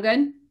 Sound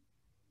good?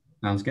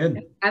 Sounds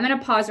good. I'm going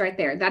to pause right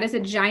there. That is a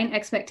giant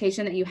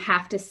expectation that you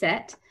have to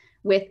set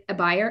with a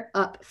buyer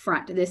up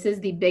front. This is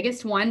the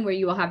biggest one where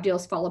you will have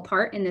deals fall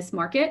apart in this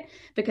market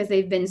because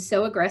they've been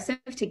so aggressive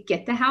to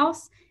get the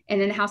house, and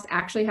then the house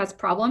actually has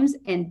problems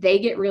and they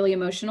get really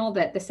emotional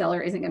that the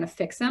seller isn't going to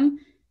fix them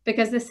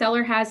because the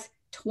seller has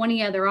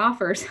 20 other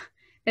offers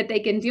that they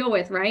can deal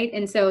with, right?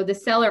 And so the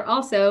seller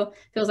also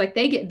feels like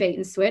they get bait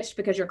and switched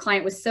because your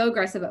client was so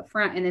aggressive up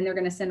front, and then they're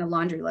going to send a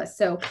laundry list.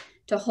 So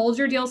to hold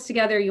your deals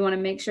together, you want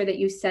to make sure that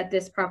you set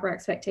this proper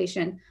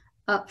expectation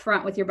up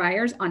front with your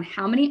buyers on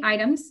how many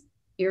items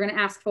you're going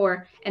to ask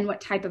for and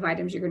what type of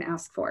items you're going to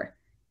ask for.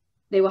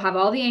 They will have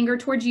all the anger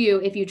towards you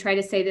if you try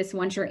to say this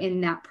once you're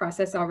in that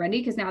process already,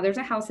 because now there's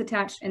a house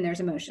attached and there's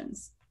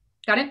emotions.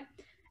 Got it?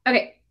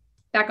 Okay,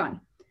 back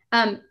on.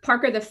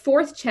 Parker, the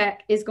 4th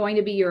check is going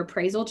to be your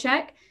appraisal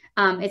check.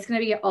 It's going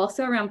to be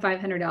also around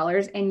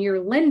 $500, and your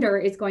lender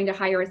is going to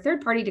hire a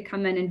third party to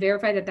come in and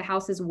verify that the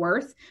house is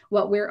worth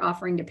what we're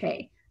offering to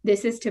pay.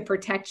 This is to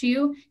protect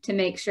you, to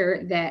make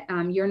sure that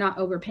you're not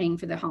overpaying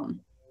for the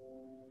home.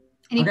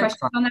 Any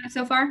questions on that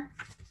so far?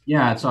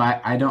 Yeah, so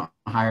I don't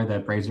hire the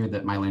appraiser,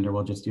 that my lender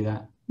will just do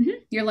that?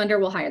 Mm-hmm. Your lender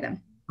will hire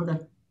them. Okay.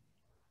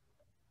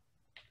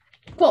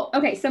 Cool.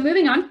 Okay, so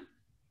moving on.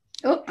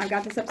 Oh, I've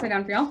got this upside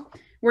down for y'all.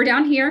 We're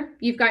down here.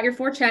 You've got your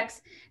 4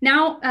 checks.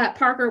 Now,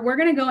 Parker, we're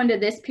going to go into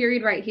this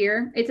period right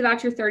here. It's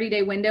about your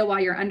 30-day window while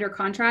you're under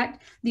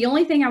contract. The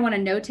only thing I want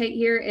to notate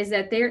here is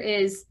that there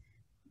is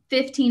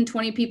 15,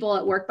 20 people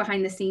at work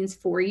behind the scenes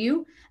for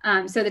you.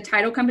 So the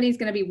title company is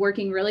going to be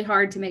working really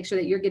hard to make sure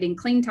that you're getting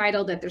clean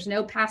title, that there's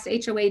no past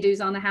HOA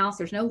dues on the house.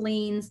 There's no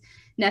liens,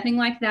 nothing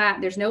like that.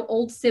 There's no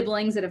old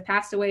siblings that have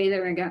passed away that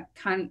are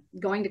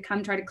going to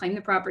come try to claim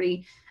the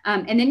property.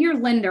 And then your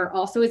lender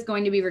also is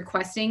going to be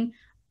requesting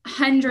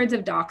hundreds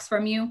of docs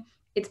from you.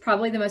 It's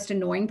probably the most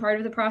annoying part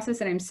of the process,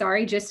 and I'm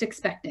sorry, just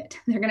expect it.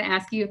 They're going to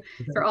ask you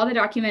for all the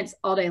documents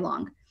all day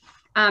long.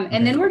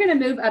 And then we're going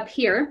to move up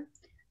here.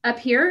 Up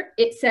here,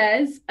 it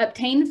says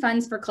obtain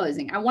funds for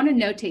closing. I want to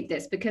notate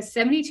this because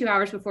 72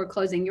 hours before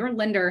closing, your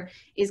lender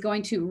is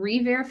going to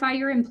re-verify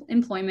your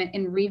employment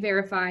and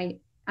re-verify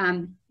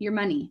your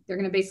money. They're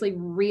going to basically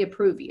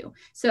reapprove you.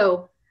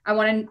 So I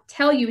want to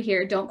tell you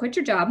here, don't quit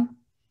your job.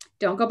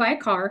 Don't go buy a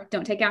car.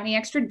 Don't take out any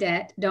extra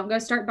debt. Don't go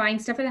start buying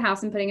stuff for the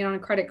house and putting it on a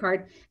credit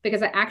card,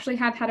 because I actually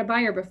have had a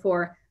buyer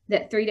before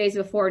that 3 days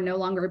before no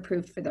longer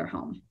approved for their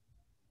home.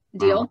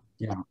 Deal?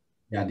 Yeah,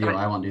 deal. Fine.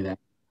 I won't do that.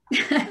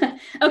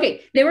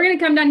 Okay, then we're going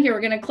to come down here. We're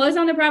going to close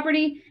on the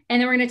property,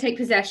 and then we're going to take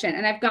possession.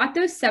 And I've got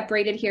those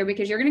separated here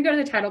because you're going to go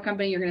to the title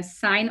company. You're going to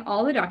sign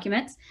all the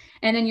documents,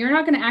 and then you're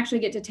not going to actually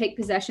get to take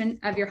possession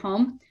of your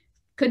home.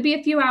 Could be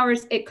a few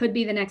hours. It could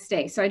be the next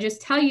day. So I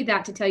just tell you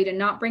that to tell you to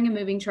not bring a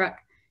moving truck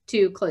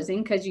to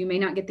closing because you may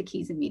not get the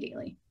keys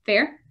immediately.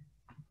 Fair?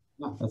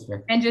 No, that's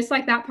fair. And just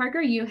like that,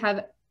 Parker, you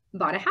have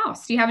bought a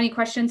house. Do you have any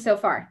questions so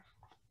far?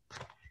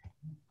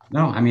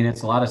 No, I mean,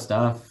 it's a lot of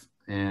stuff,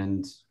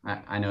 and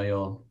I know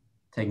you'll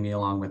take me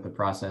along with the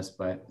process,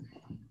 but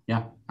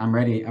yeah, I'm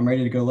ready. I'm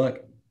ready to go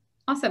look.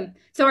 Awesome.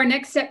 So our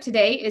next step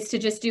today is to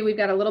just we've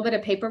got a little bit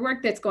of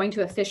paperwork that's going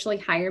to officially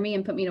hire me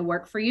and put me to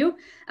work for you.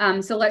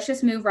 So let's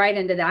just move right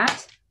into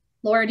that.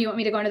 Laura, do you want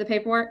me to go into the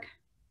paperwork?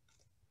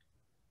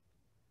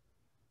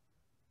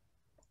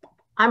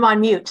 I'm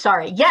on mute.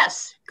 Sorry.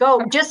 Yes,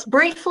 go. Just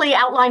briefly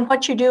outline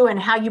what you do and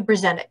how you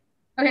present it.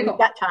 Okay, cool. We've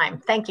got time.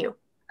 Thank you.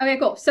 Okay,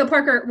 cool. So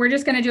Parker, we're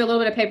just going to do a little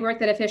bit of paperwork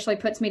that officially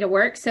puts me to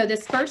work. So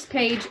this first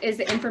page is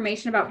the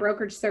information about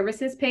brokerage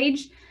services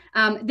page.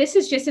 This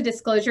is just a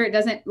disclosure. It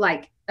doesn't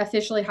like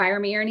officially hire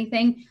me or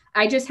anything.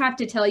 I just have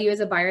to tell you as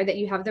a buyer that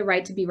you have the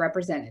right to be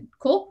represented.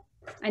 Cool.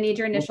 I need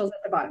your initials at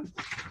the bottom.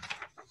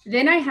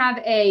 Then I have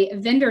a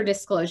vendor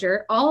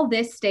disclosure. All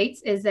this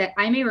states is that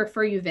I may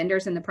refer you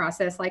vendors in the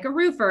process, like a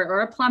roofer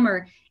or a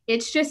plumber.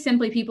 It's just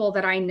simply people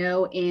that I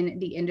know in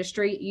the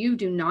industry. You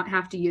do not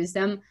have to use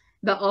them,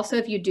 but also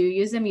if you do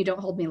use them, you don't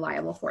hold me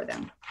liable for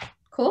them.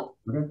 Cool.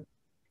 Okay.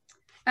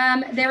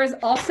 There is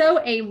also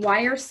a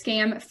wire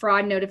scam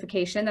fraud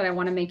notification that I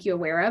want to make you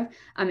aware of.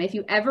 If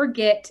you ever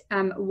get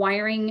a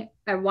wiring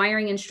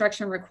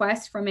instruction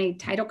request from a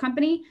title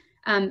company,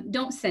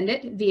 don't send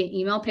it via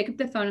email. Pick up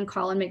the phone and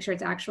call and make sure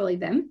it's actually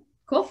them.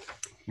 Cool.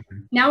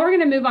 Now we're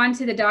going to move on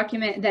to the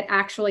document that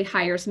actually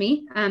hires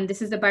me.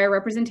 This is the buyer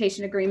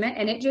representation agreement,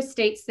 and it just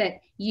states that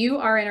you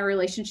are in a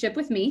relationship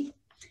with me.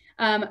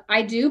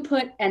 I do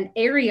put an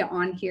area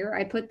on here.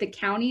 I put the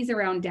counties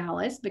around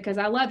Dallas because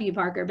I love you,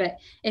 Parker. But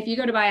if you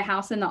go to buy a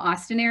house in the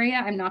Austin area,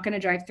 I'm not going to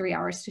drive 3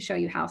 hours to show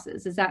you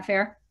houses. Is that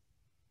fair?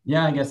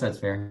 Yeah, I guess that's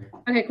fair.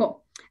 Okay,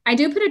 cool. I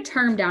do put a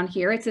term down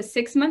here. It's a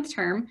 6-month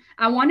term.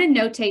 I want to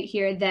notate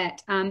here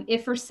that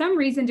if for some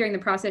reason during the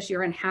process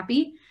you're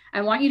unhappy,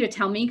 I want you to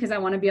tell me because I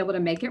want to be able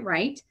to make it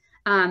right.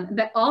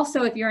 But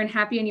also if you're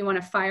unhappy and you want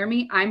to fire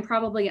me, I'm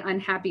probably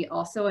unhappy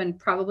also and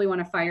probably want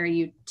to fire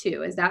you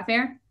too. Is that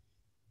fair?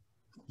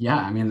 Yeah,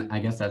 I mean, I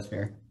guess that's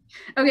fair.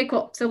 Okay,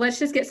 cool. So let's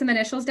just get some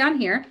initials down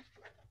here.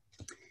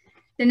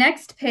 The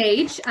next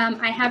page,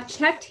 I have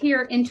checked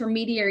here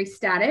intermediary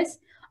status.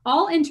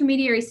 All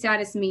intermediary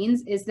status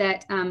means is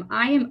that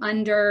I am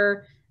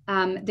under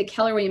the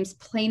Keller Williams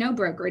Plano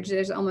brokerage.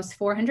 There's almost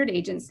 400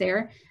 agents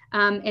there.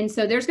 And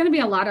so there's going to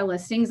be a lot of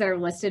listings that are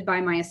listed by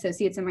my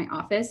associates in my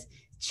office.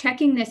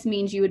 Checking this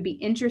means you would be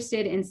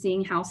interested in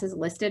seeing houses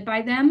listed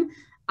by them.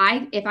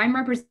 If I'm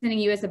representing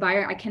you as a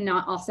buyer, I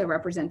cannot also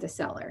represent the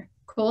seller.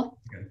 Cool.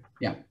 Okay.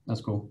 Yeah,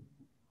 that's cool.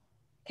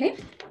 Okay.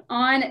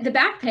 On the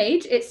back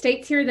page, it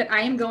states here that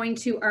I am going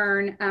to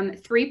earn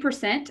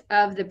 3%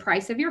 of the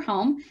price of your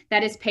home.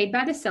 That is paid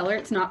by the seller.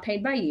 It's not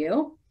paid by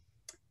you.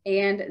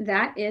 And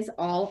that is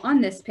all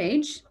on this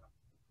page.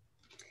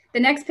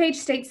 The next page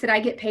states that I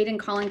get paid in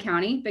Collin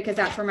County because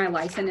that's where my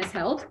license is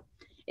held.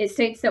 It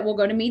states that we'll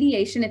go to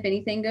mediation if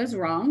anything goes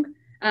wrong.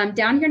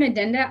 Down here in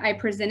addenda, I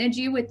presented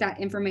you with that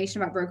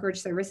information about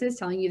brokerage services,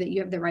 telling you that you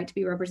have the right to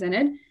be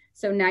represented.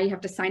 So now you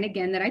have to sign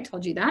again that I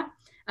told you that.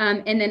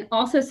 And then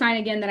also sign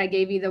again that I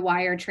gave you the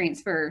wire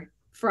transfer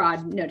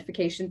fraud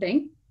notification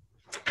thing.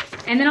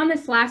 And then on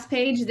this last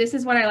page, this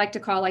is what I like to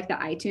call like the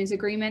iTunes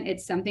agreement.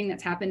 It's something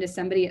that's happened to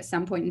somebody at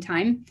some point in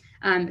time.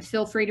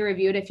 Feel free to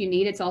review it if you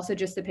need. It's also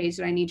just the page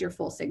that I need your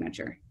full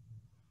signature.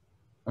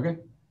 Okay.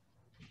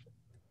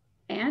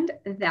 And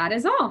that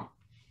is all.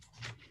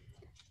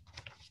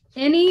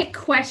 Any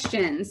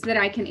questions that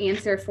I can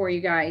answer for you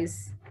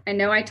guys? I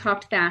know I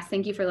talked fast.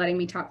 Thank you for letting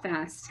me talk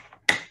fast.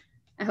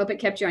 I hope it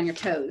kept you on your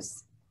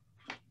toes.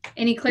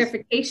 Any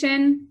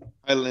clarification?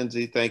 Hi,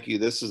 Lindsay. Thank you.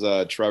 This is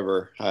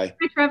Trevor. Hi.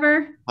 Hi,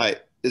 Trevor. Hi.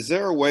 Is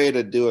there a way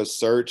to do a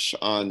search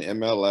on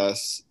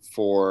MLS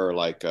for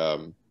like,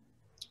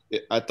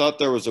 I thought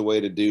there was a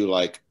way to do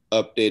like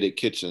updated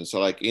kitchen. So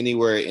like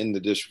anywhere in the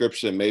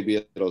description,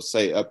 maybe it'll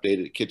say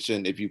updated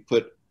kitchen. If you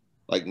put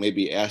like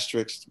maybe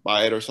asterisks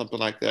by it or something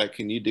like that,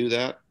 can you do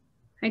that?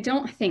 I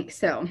don't think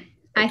so.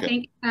 Okay. I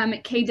think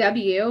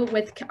KW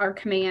with our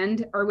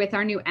command or with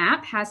our new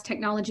app has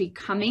technology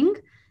coming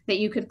that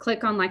you could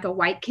click on like a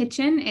white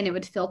kitchen and it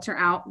would filter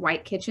out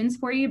white kitchens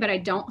for you. But I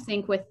don't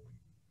think with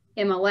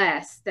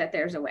MLS that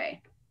there's a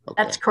way.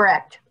 Okay. That's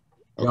correct.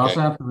 You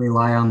also have to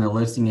rely on the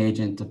listing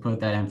agent to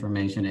put that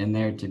information in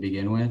there to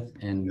begin with.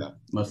 And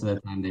most of the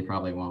time they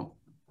probably won't.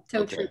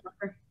 So true.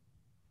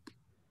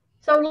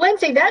 So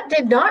Lindsay, that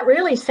did not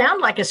really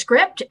sound like a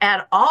script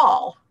at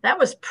all. That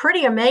was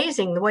pretty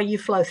amazing the way you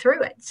flow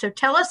through it. So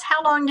tell us,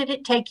 how long did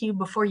it take you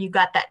before you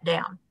got that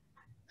down?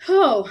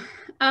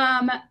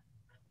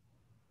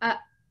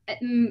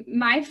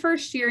 My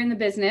first year in the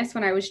business,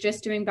 when I was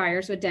just doing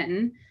buyers with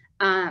Denton,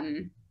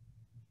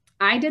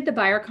 I did the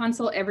buyer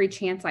consult every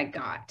chance I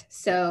got.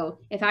 So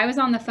if I was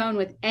on the phone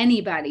with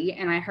anybody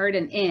and I heard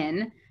an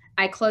in,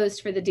 I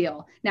closed for the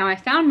deal. Now I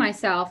found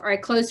myself, or I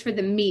closed for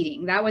the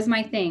meeting. That was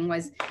my thing,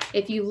 was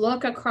if you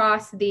look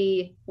across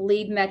the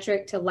lead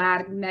metric to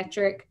lag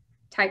metric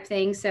type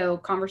thing, so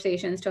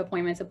conversations to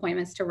appointments,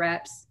 appointments to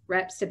reps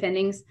to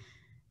pendings,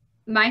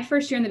 my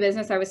first year in the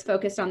business, I was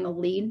focused on the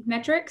lead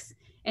metrics.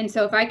 And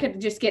so if I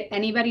could just get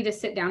anybody to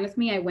sit down with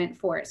me, I went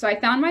for it. So I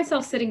found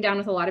myself sitting down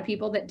with a lot of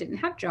people that didn't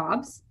have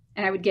jobs.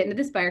 And I would get into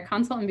this buyer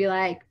consult and be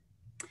like,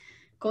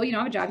 cool, you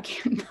don't have a job,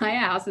 can't buy a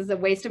house. It's a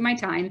waste of my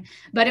time.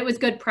 But it was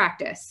good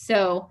practice.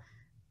 So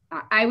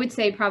I would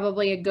say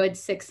probably a good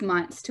 6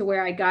 months to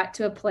where I got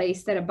to a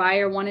place that a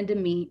buyer wanted to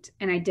meet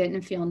and I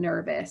didn't feel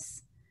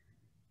nervous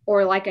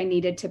or like I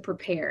needed to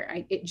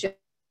prepare. It just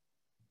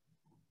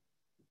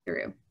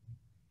through.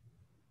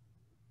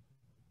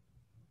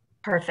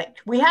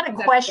 Perfect. We had a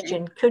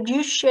question. Could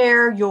you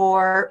share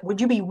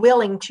would you be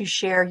willing to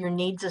share your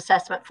needs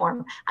assessment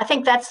form? I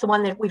think that's the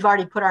one that we've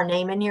already put our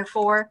name in here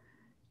for.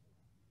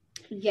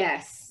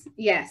 Yes.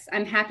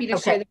 I'm happy to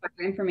share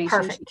the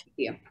information with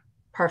you.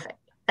 Perfect.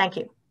 Thank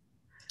you.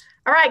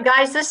 All right,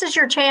 guys, this is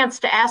your chance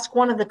to ask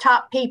one of the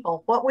top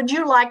people. What would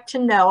you like to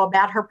know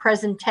about her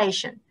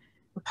presentation?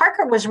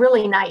 Parker was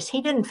really nice.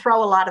 He didn't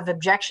throw a lot of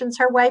objections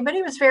her way, but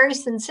he was very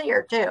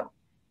sincere too.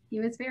 He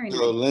was very nice.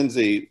 So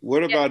Lindsay,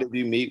 what about if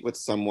you meet with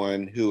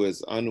someone who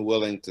is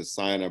unwilling to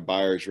sign a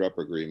buyer's rep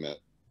agreement?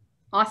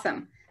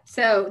 Awesome.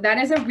 So that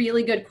is a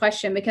really good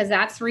question because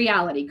that's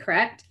reality,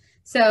 correct?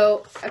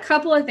 So a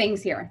couple of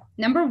things here.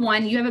 Number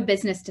one, you have a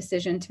business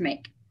decision to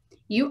make.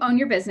 You own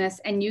your business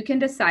and you can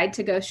decide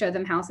to go show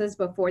them houses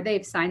before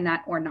they've signed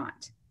that or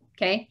not.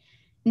 Okay.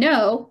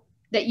 Know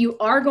that you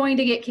are going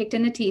to get kicked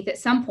in the teeth at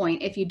some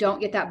point if you don't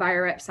get that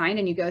buyer rep signed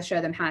and you go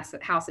show them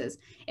houses.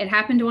 It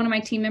happened to one of my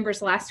team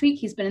members last week.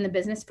 He's been in the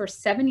business for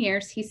 7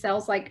 years. He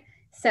sells like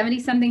 70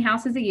 something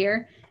houses a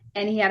year.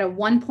 And he had a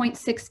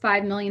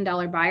 $1.65 million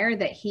buyer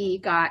that he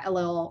got a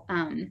little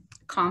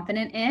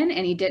confident in,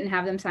 and he didn't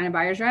have them sign a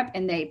buyer's rep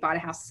and they bought a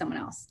house to someone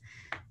else.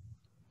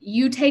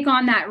 You take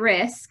on that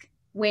risk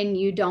when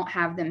you don't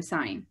have them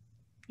sign.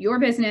 Your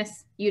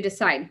business, you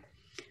decide.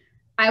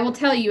 I will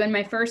tell you, in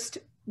my first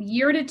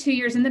year to 2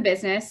 years in the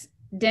business,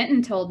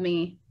 Denton told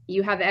me,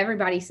 you have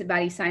everybody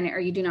sign it or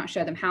you do not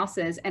show them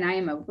houses. And I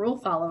am a rule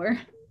follower.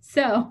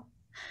 So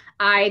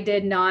I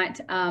did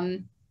not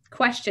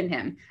question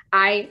him.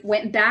 I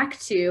went back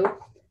to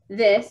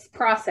this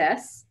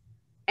process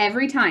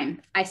every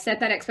time. I set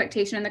that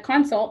expectation in the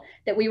consult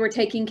that we were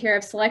taking care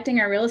of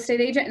selecting our real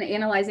estate agent and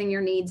analyzing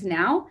your needs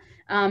now.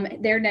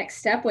 Their next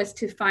step was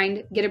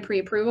to get a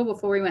pre-approval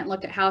before we went and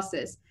looked at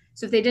houses.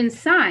 So if they didn't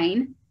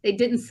sign, they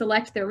didn't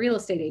select their real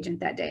estate agent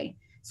that day.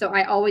 So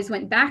I always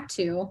went back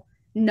to,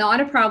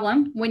 not a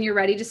problem. When you're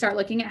ready to start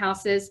looking at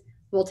houses,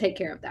 we'll take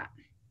care of that.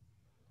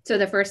 So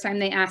the first time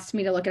they asked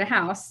me to look at a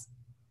house,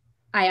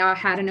 I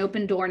had an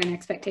open door and an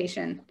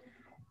expectation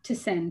to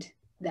send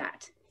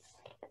that.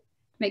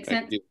 Make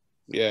sense? Thank you.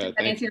 Yeah. Does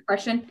that answer your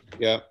question?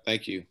 Yeah.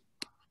 Thank you.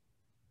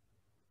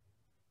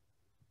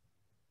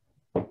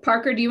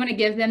 Parker, do you want to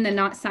give them the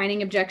not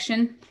signing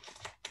objection?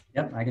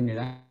 Yep, I can do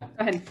that. Go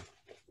ahead.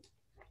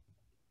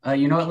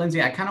 You know what,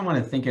 Lindsay, I kind of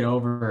want to think it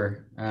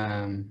over.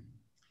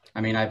 I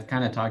mean, I've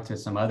kind of talked to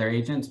some other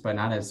agents, but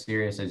not as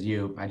serious as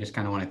you. I just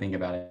kind of want to think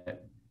about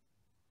it.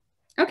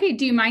 Okay.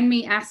 Do you mind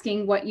me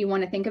asking what you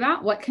want to think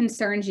about? What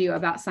concerns you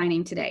about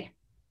signing today?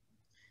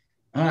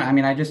 I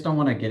mean, I just don't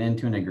want to get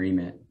into an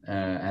agreement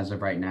as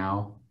of right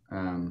now.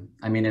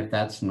 I mean, if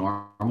that's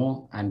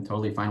normal, I'm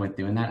totally fine with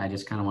doing that. I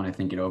just kind of want to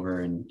think it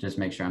over and just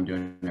make sure I'm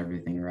doing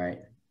everything right.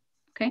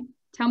 Okay.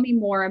 Tell me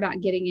more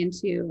about getting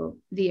into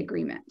the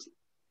agreement.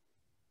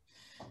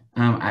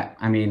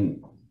 I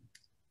mean,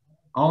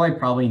 all I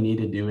probably need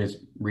to do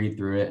is read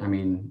through it. I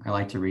mean, I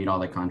like to read all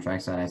the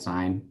contracts that I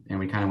sign, and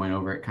we kind of went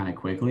over it kind of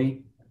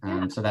quickly.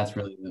 So that's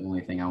really the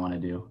only thing I want to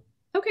do.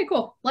 Okay,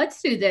 cool.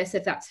 Let's do this,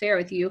 if that's fair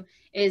with you,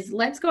 is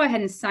let's go ahead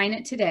and sign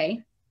it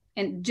today.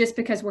 And just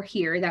because we're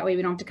here, that way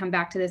we don't have to come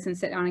back to this and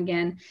sit down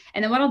again.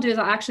 And then what I'll do is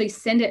I'll actually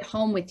send it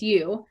home with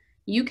you.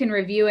 You can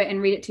review it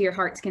and read it to your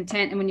heart's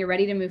content. And when you're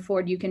ready to move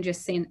forward, you can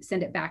just send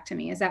it back to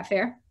me. Is that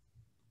fair?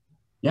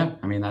 Yeah,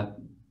 I mean,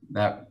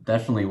 that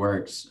definitely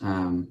works.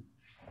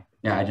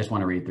 Yeah, I just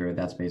want to read through it.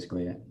 That's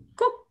basically it.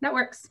 Cool, that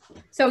works.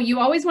 So you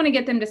always want to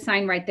get them to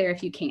sign right there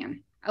if you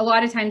can. A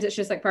lot of times it's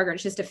just like Parker,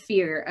 it's just a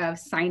fear of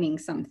signing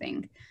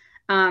something.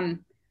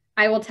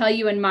 I will tell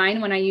you in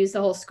mine, when I use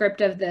the whole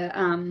script of the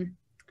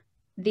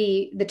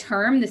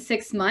term, the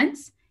 6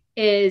 months,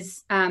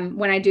 is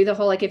when I do the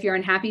whole, like, if you're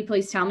unhappy,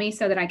 please tell me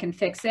so that I can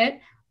fix it.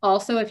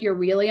 Also, if you're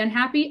really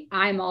unhappy,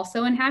 I'm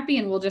also unhappy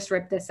and we'll just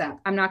rip this up.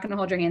 I'm not going to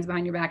hold your hands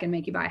behind your back and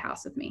make you buy a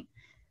house with me.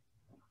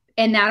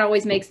 And that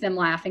always makes them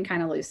laugh and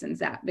kind of loosens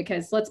that,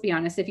 because let's be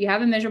honest, if you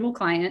have a miserable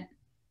client,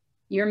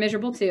 you're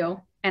miserable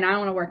too. And I don't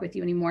want to work with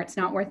you anymore. It's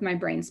not worth my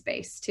brain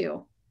space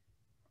to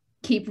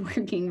keep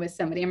working with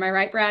somebody. Am I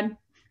right, Brad?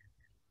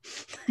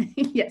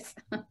 Yes.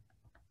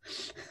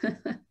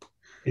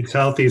 It's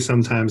healthy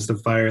sometimes to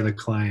fire the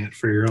client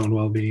for your own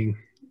well-being.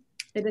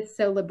 It is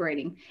so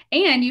liberating.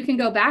 And you can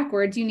go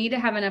backwards. You need to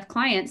have enough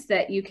clients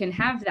that you can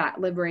have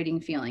that liberating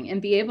feeling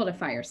and be able to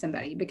fire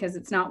somebody, because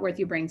it's not worth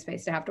your brain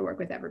space to have to work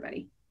with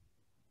everybody.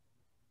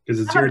 Because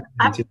it's your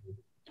time too.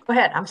 Go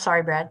ahead. I'm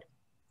sorry, Brad.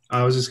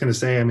 I was just going to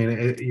say, I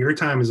mean, your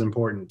time is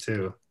important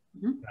too.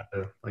 Mm-hmm. Not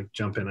to like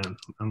jump in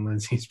on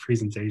Lindsay's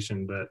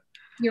presentation, but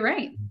You're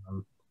right.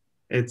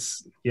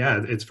 It's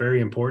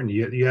very important.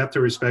 You have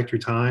to respect your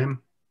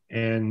time,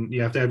 and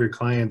you have to have your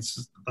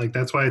clients, like,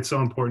 that's why it's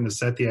so important to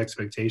set the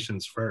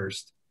expectations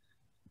first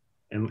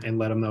and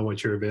let them know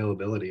what your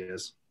availability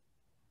is.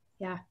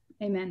 Yeah.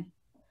 Amen.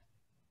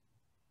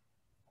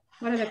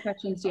 What other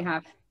questions do you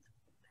have?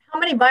 How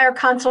many buyer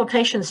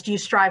consultations do you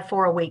strive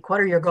for a week? What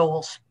are your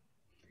goals?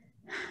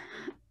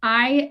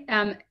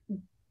 I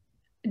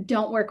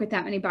don't work with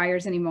that many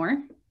buyers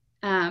anymore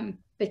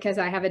because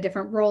I have a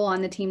different role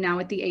on the team now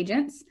with the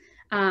agents.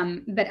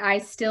 But I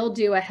still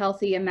do a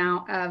healthy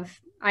amount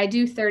of, I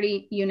do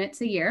 30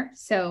 units a year.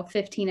 So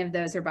 15 of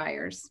those are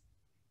buyers.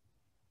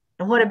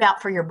 And what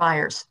about for your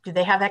buyers? Do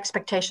they have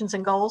expectations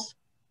and goals?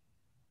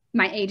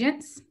 My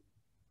agents?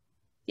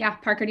 Yeah.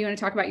 Parker, do you want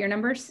to talk about your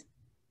numbers?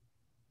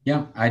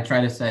 Yeah, I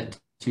try to set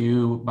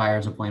 2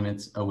 buyers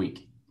appointments a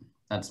week.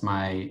 That's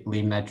my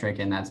lead metric,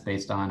 and that's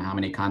based on how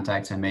many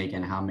contacts I make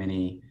and how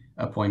many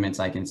appointments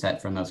I can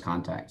set from those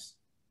contacts.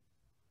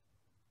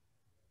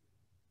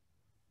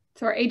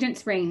 So our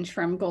agents range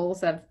from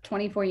goals of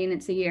 24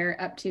 units a year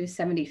up to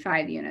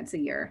 75 units a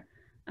year.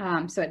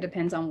 So it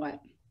depends on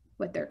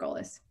what their goal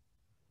is.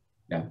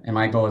 Yeah, and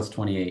my goal is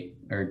 28,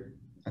 or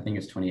I think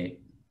it's 28.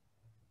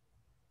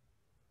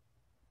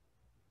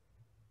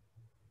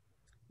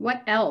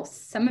 What else?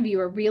 Some of you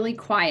are really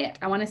quiet.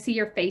 I want to see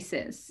your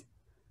faces.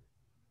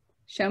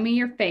 Show me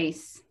your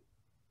face.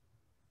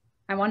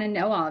 I want to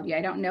know all of you.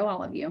 I don't know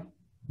all of you.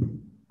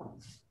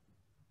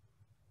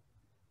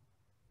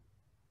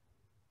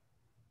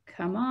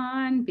 Come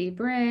on, be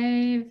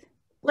brave.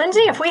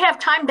 Lindsay, if we have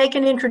time, they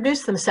can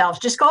introduce themselves.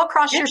 Just go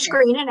across your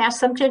screen and ask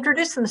them to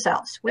introduce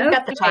themselves. We've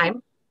got the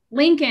time.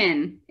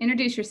 Lincoln,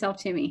 introduce yourself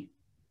to me.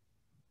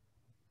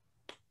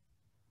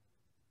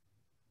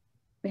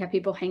 We have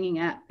people hanging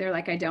up. They're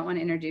like, I don't want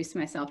to introduce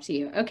myself to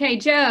you. Okay,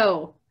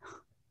 Joe.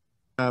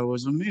 I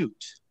was on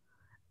mute.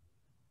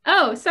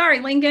 Oh,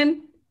 sorry,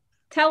 Lincoln.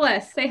 Tell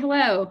us, say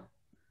hello.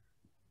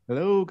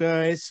 Hello,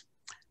 guys.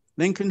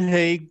 Lincoln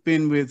Hague,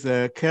 been with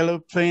Keller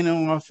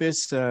Plano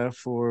office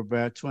for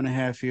about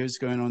 2.5 years,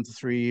 going on to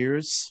 3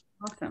 years.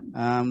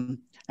 Awesome.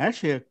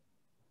 Actually, I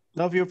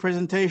love your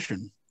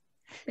presentation.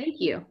 Thank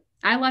you.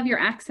 I love your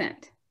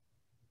accent.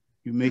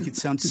 You make it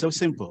sound so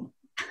simple.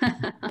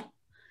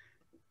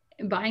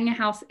 Buying a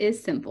house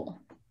is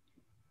simple.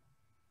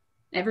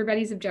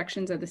 Everybody's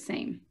objections are the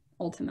same,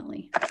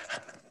 ultimately.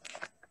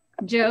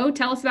 Joe,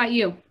 tell us about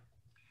you.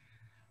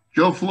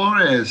 Joe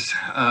Flores.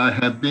 I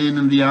have been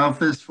in the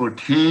office for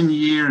 10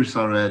 years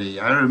already.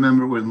 I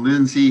remember when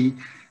Lindsay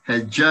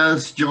had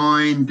just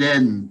joined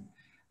Denton.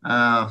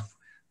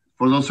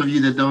 For those of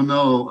you that don't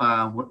know,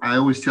 I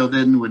always tell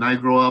Denton, when I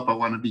grow up, I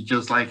want to be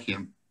just like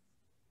him.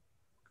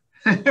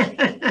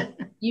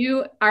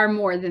 You are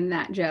more than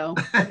that, Joe.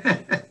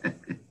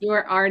 You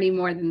are already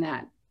more than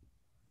that.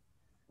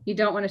 You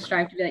don't want to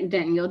strive to be like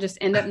Denton. You'll just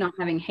end up not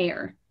having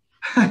hair.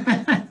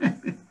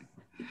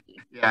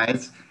 Yeah,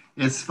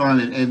 it's fun,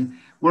 and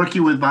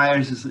working with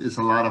buyers is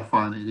a lot of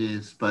fun. It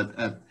is,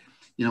 but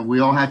you know, we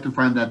all have to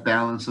find that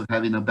balance of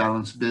having a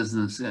balanced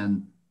business,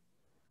 and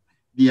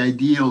the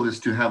ideal is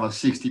to have a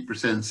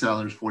 60%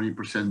 sellers,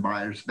 40%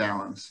 buyers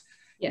balance.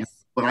 Yes,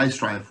 you know, what I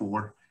strive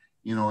for,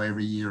 you know,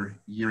 every year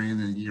in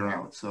and year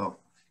out. So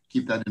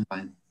keep that in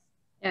mind.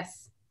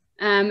 Yes.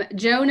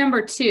 Joe,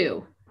 number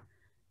 2.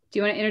 Do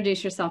you want to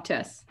introduce yourself to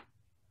us?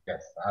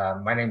 Yes.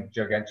 My name is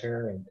Joe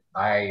Genscher, and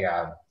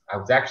I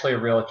was actually a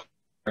realtor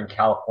in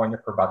California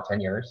for about 10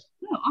 years.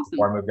 Oh, awesome.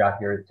 Before I moved out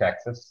here to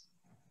Texas,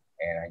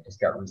 and I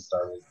just got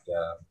restarted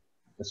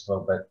just a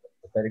little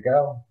bit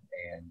ago,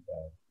 and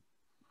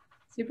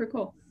super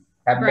cool.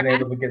 Haven't been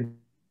able to get in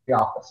the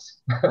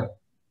office.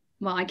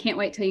 Well, I can't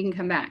wait till you can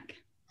come back.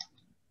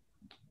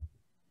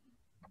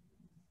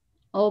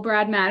 Old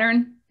Brad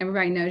Mattern.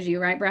 Everybody knows you,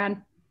 right,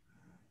 Brad?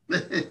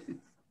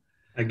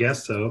 I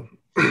guess so.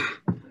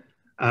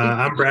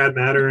 I'm Brad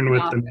Mattern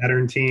with the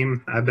Mattern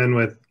team. I've been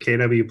with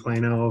KW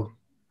Plano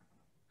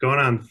going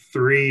on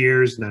 3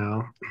 years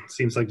now.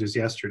 Seems like just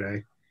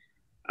yesterday.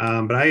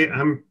 But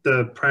I'm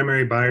the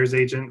primary buyer's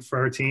agent for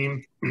our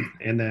team.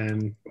 And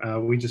then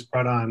we just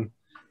brought on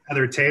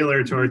Heather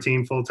Taylor to our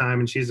team full-time,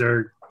 and she's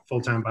our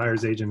full-time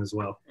buyer's agent as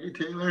well. Hey,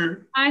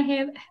 Taylor.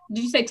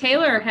 Did you say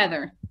Taylor or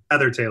Heather?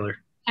 Heather Taylor.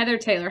 Heather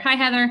Taylor. Hi,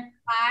 Heather.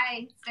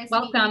 Hi. Nice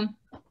Welcome.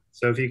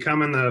 So if you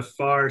come on the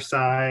far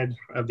side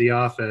of the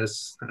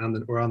office,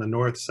 we're on the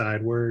north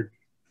side, we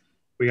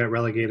got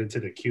relegated to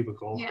the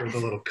cubicle, or the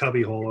little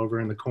cubby hole over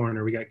in the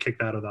corner. We got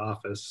kicked out of the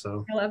office.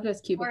 So I love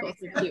those cubicles.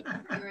 They're cute.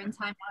 You're in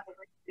time.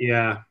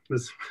 Yeah.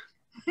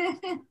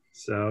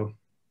 So.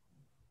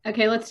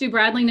 Okay, let's do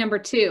Bradley number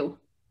 2,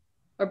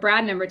 or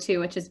Brad number 2,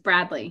 which is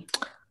Bradley.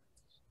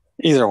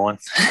 Either one.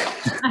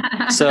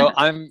 So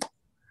I'm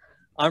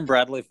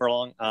Bradley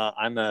Furlong.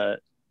 I'm a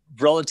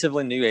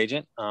relatively new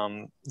agent.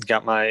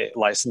 Got my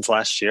license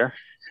last year,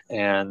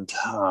 and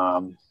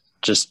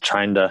just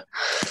trying to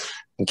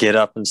get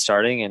up and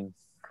starting and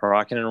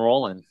rocking and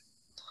rolling.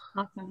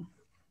 Awesome.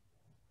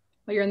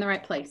 Well, you're in the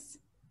right place.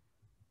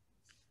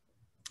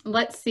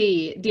 Let's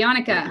see,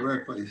 Deonica.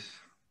 Right place.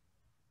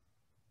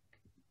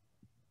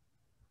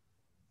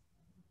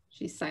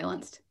 She's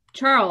silenced.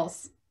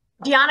 Charles.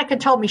 Deonica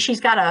told me she's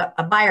got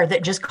a buyer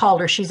that just called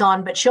her. She's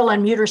on, but she'll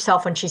unmute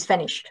herself when she's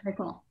finished. Very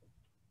cool.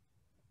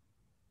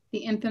 The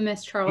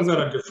infamous Charles. I'm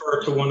going to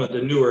defer to one of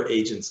the newer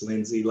agents,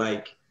 Lindsay,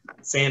 like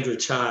Sandra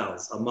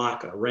Childs,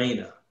 Amaka,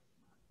 Raina,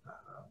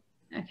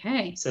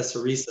 Okay.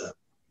 Cesarisa,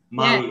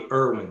 Molly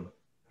Irwin.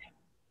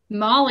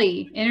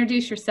 Molly,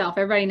 introduce yourself.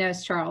 Everybody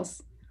knows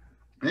Charles.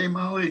 Hey,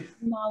 Molly.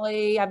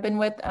 Molly, I've been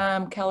with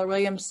Keller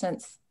Williams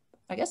since,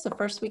 I guess, the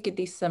first week of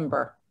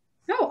December.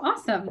 Oh,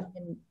 awesome.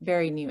 I'm a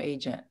very new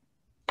agent.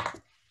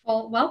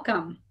 Well,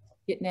 welcome.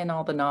 Getting in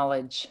all the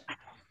knowledge.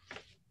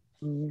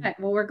 Okay,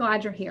 well, we're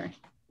glad you're here.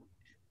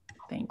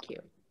 Thank you.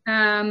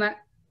 Hi,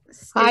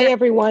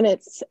 everyone.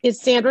 It's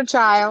Sandra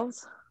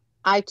Childs.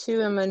 I,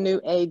 too, am a new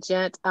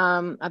agent.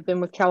 I've been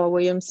with Keller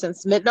Williams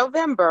since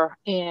mid-November,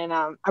 and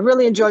I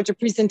really enjoyed your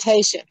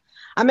presentation.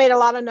 I made a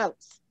lot of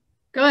notes.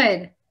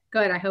 Good.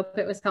 Good. I hope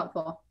it was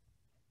helpful.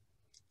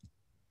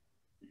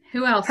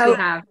 Who else do you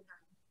have?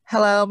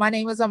 Hello, my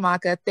name is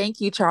Amaka.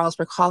 Thank you, Charles,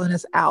 for calling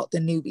us out, the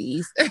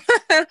newbies.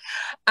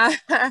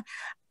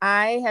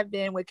 I have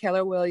been with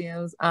Keller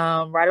Williams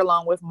right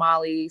along with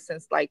Molly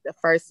since like the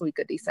first week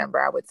of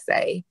December, I would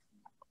say.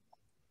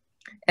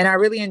 And I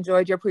really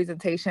enjoyed your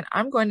presentation.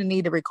 I'm going to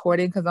need a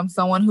recording because I'm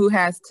someone who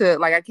has to,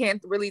 like, I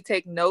can't really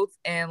take notes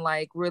and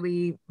like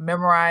really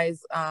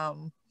memorize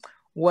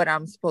what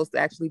I'm supposed to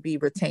actually be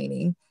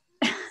retaining.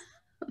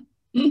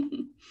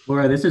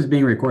 Laura, this is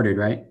being recorded,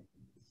 right?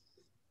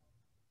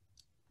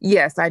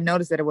 Yes, I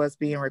noticed that it was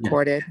being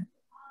recorded.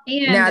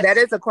 And now that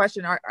is a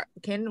question.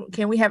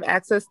 Can we have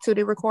access to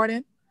the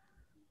recording?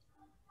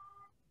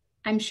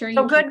 I'm sure you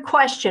So good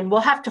question. We'll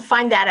have to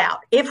find that out.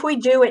 If we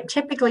do it,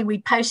 typically we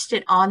post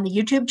it on the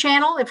YouTube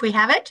channel if we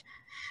have it.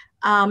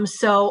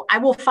 So I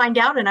will find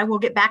out and I will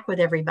get back with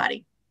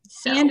everybody.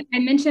 So. And I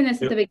mentioned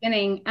this at the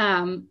beginning.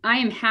 I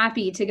am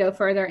happy to go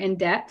further in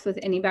depth with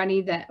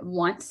anybody that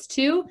wants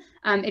to.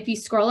 If you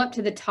scroll up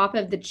to the top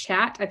of the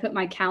chat, I put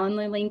my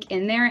Calendly link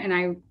in there,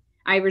 and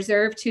I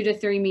reserve 2 to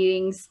 3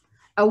 meetings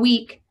a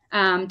week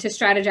to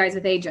strategize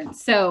with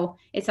agents. So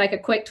it's like a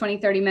quick 20,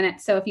 30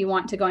 minutes. So if you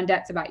want to go in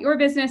depth about your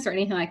business or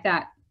anything like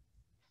that,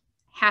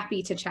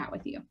 happy to chat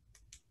with you.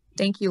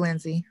 Thank you,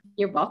 Lindsay.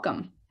 You're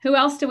welcome. Who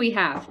else do we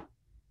have?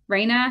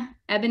 Raina,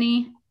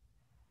 Ebony,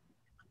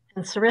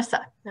 and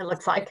Sarissa, it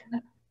looks like.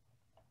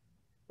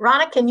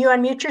 Ronna, can you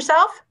unmute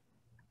yourself?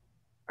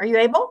 Are you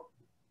able?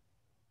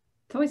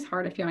 It's always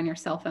hard if you're on your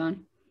cell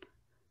phone.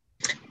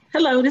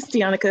 Hello, this is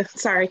Deonica.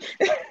 Sorry.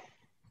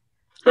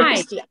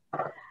 Hi.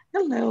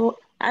 Hello.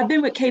 I've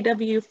been with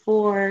KW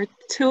for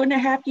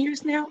 2.5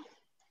 years now.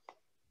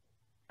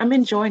 I'm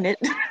enjoying it.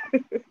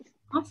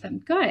 Awesome.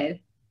 Good.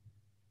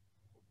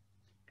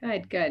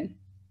 Good, good.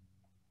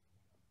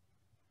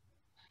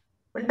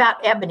 What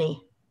about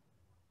Ebony?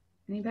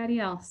 Anybody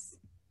else?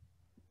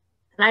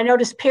 And I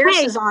noticed Pierce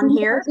Hey, is on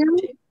here.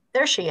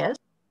 There she is.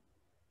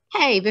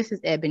 Hey, this is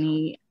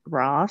Ebony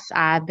Ross.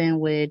 I've been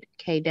with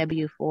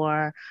KW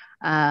for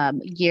a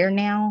year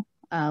now,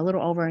 a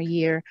little over a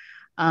year.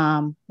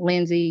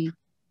 Lindsay,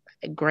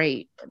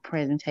 great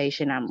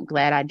presentation. I'm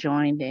glad I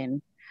joined,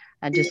 and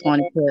I just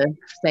wanted to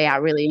say I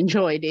really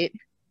enjoyed it.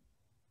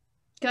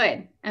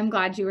 Good. I'm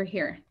glad you were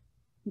here.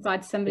 I'm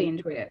glad somebody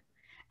enjoyed it.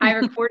 I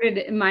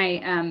recorded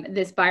my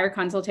this buyer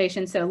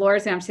consultation. So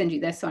Laura's gonna send you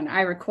this one.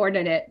 I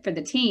recorded it for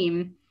the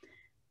team.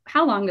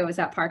 How long ago was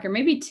that, Parker?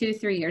 Maybe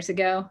 2-3 years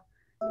ago.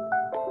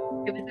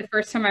 It was the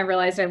first time I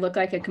realized I looked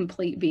like a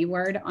complete V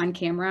word on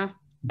camera.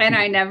 And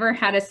I never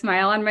had a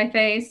smile on my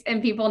face.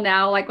 And people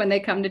now, like when they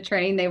come to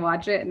train, they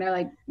watch it and they're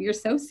like, you're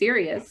so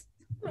serious.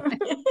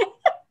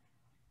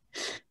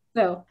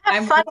 So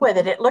have fun with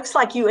it. It looks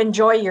like you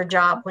enjoy your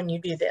job when you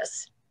do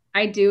this.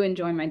 I do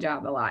enjoy my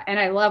job a lot. And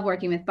I love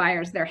working with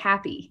buyers. They're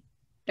happy.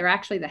 They're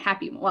actually the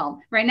happy. Well,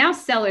 right now,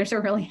 sellers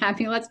are really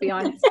happy. Let's be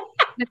honest.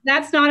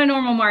 That's not a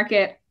normal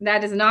market.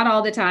 That is not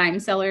all the time.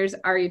 Sellers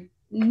are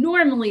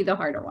normally the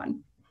harder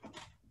one.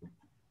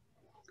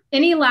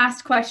 Any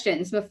last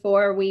questions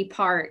before we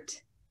part?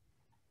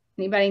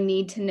 Anybody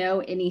need to know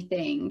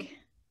anything?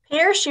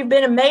 Pierce, you've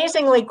been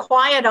amazingly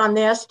quiet on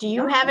this. Do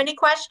you have any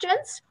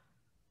questions?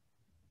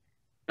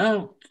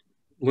 Oh,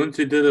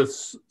 Lindsay did a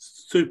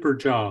super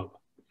job.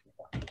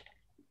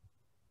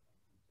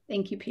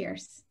 Thank you,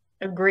 Pierce.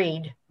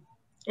 Agreed.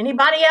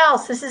 Anybody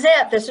else? This is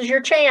it. This is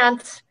your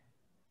chance.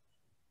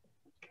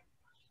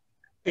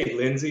 Hey,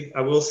 Lindsay,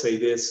 I will say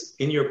this.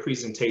 In your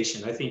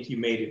presentation, I think you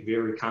made it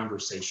very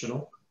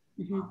conversational.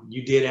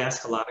 You did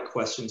ask a lot of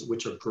questions,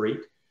 which are great.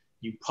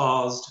 You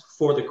paused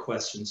for the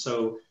question.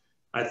 So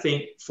I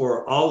think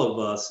for all of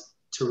us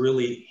to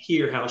really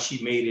hear how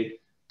she made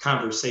it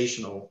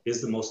conversational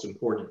is the most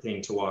important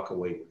thing to walk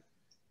away with,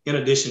 in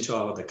addition to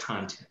all of the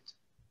content.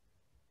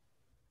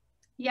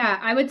 Yeah,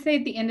 I would say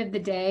at the end of the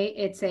day,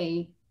 it's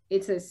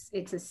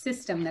a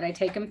system that I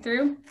take them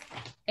through.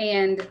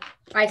 And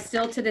I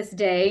still, to this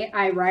day,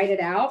 I write it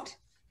out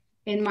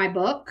in my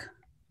book.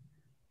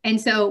 And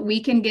so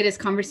we can get as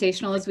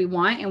conversational as we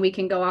want, and we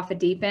can go off a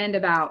deep end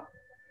about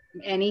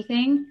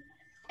anything.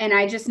 and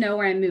I just know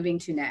where I'm moving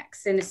to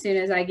next. And as soon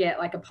as I get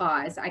like a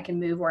pause, I can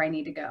move where I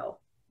need to go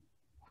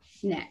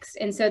next.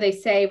 And so they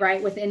say,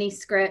 right, with any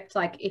script,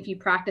 like if you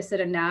practice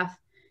it enough,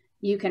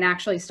 you can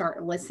actually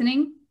start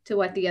listening to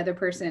what the other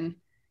person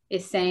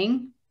is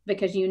saying,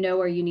 because you know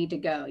where you need to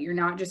go. You're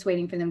not just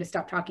waiting for them to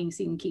stop talking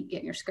so you can keep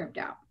getting your script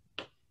out.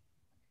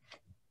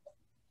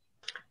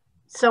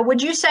 So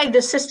would you say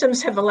the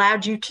systems have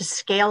allowed you to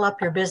scale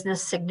up your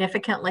business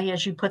significantly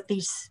as you put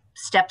these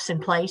steps in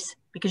place?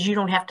 Because you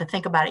don't have to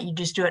think about it. You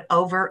just do it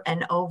over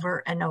and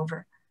over and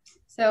over.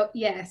 So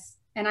yes,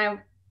 and I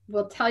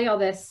will tell you all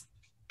this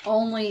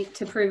only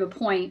to prove a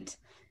point.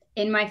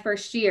 In my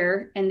first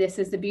year, and this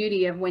is the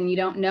beauty of when you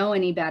don't know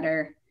any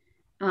better,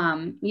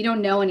 you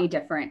don't know any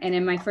different. And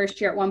in my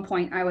first year, at one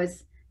point, I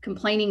was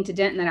complaining to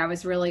Denton that I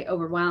was really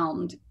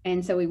overwhelmed.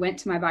 And so we went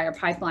to my buyer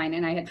pipeline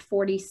and I had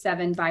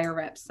 47 buyer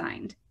reps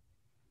signed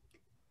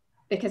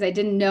because I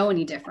didn't know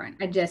any different.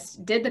 I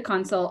just did the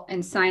consult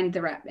and signed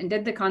the rep, and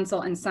did the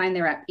consult and signed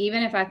the rep.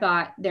 Even if I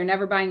thought they're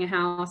never buying a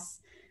house,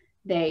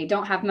 they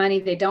don't have money,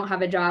 they don't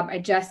have a job, I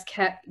just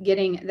kept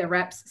getting the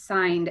reps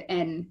signed,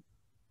 and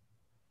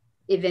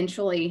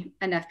eventually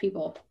enough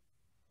people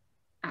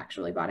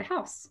actually bought a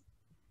house.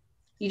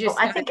 You just,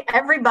 I think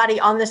everybody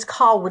on this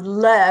call would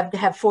love to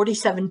have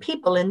 47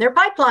 people in their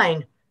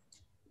pipeline.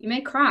 You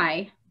may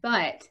cry,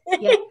 but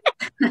yeah.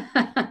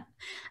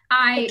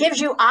 It gives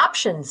you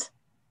options.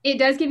 It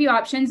does give you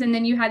options. And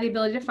then you have the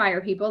ability to fire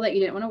people that you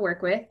didn't want to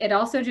work with. It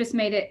also just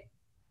made it,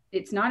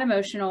 it's not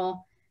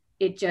emotional.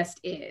 It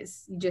just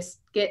is. You just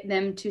get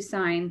them to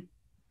sign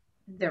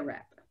the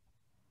rep.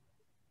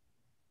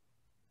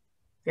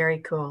 Very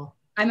cool.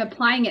 I'm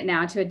applying it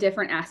now to a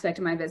different aspect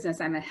of my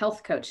business. I'm a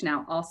health coach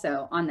now,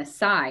 also on the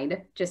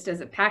side, just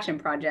as a passion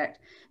project,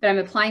 but I'm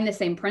applying the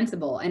same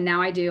principle. And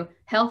now I do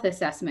health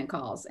assessment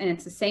calls, and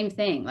it's the same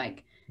thing.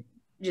 Like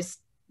it's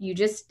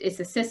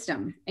a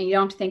system, and you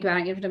don't have to think about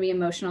it. You don't have to be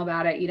emotional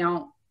about it.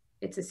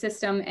 It's a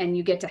system, and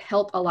you get to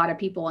help a lot of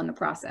people in the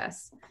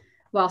process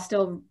while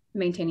still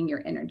maintaining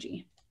your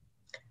energy.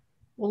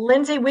 Well,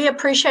 Lindsay, we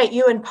appreciate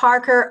you and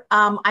Parker.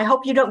 I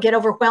hope you don't get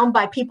overwhelmed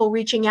by people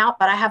reaching out,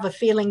 but I have a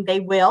feeling they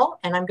will.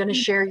 And I'm going to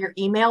share your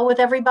email with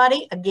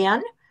everybody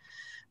again.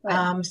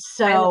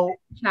 So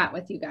chat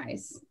with you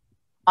guys.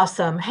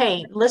 Awesome.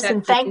 Hey,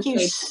 listen, thank you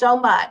so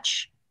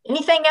much.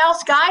 Anything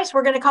else, guys?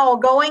 We're going to call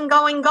going,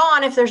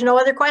 gone if there's no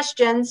other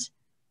questions.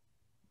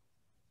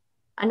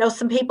 I know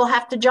some people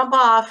have to jump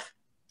off.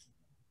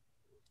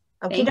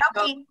 Okie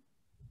dokie.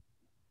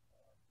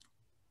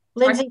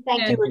 Lindsay,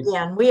 thank you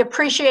again. We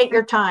appreciate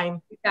your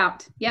time.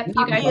 Out. Yep.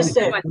 You guys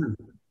so much.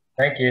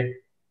 Thank you.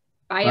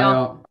 Bye,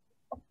 y'all.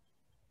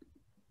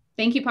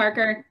 Thank you,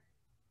 Parker.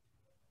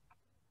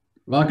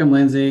 Welcome,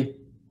 Lindsay.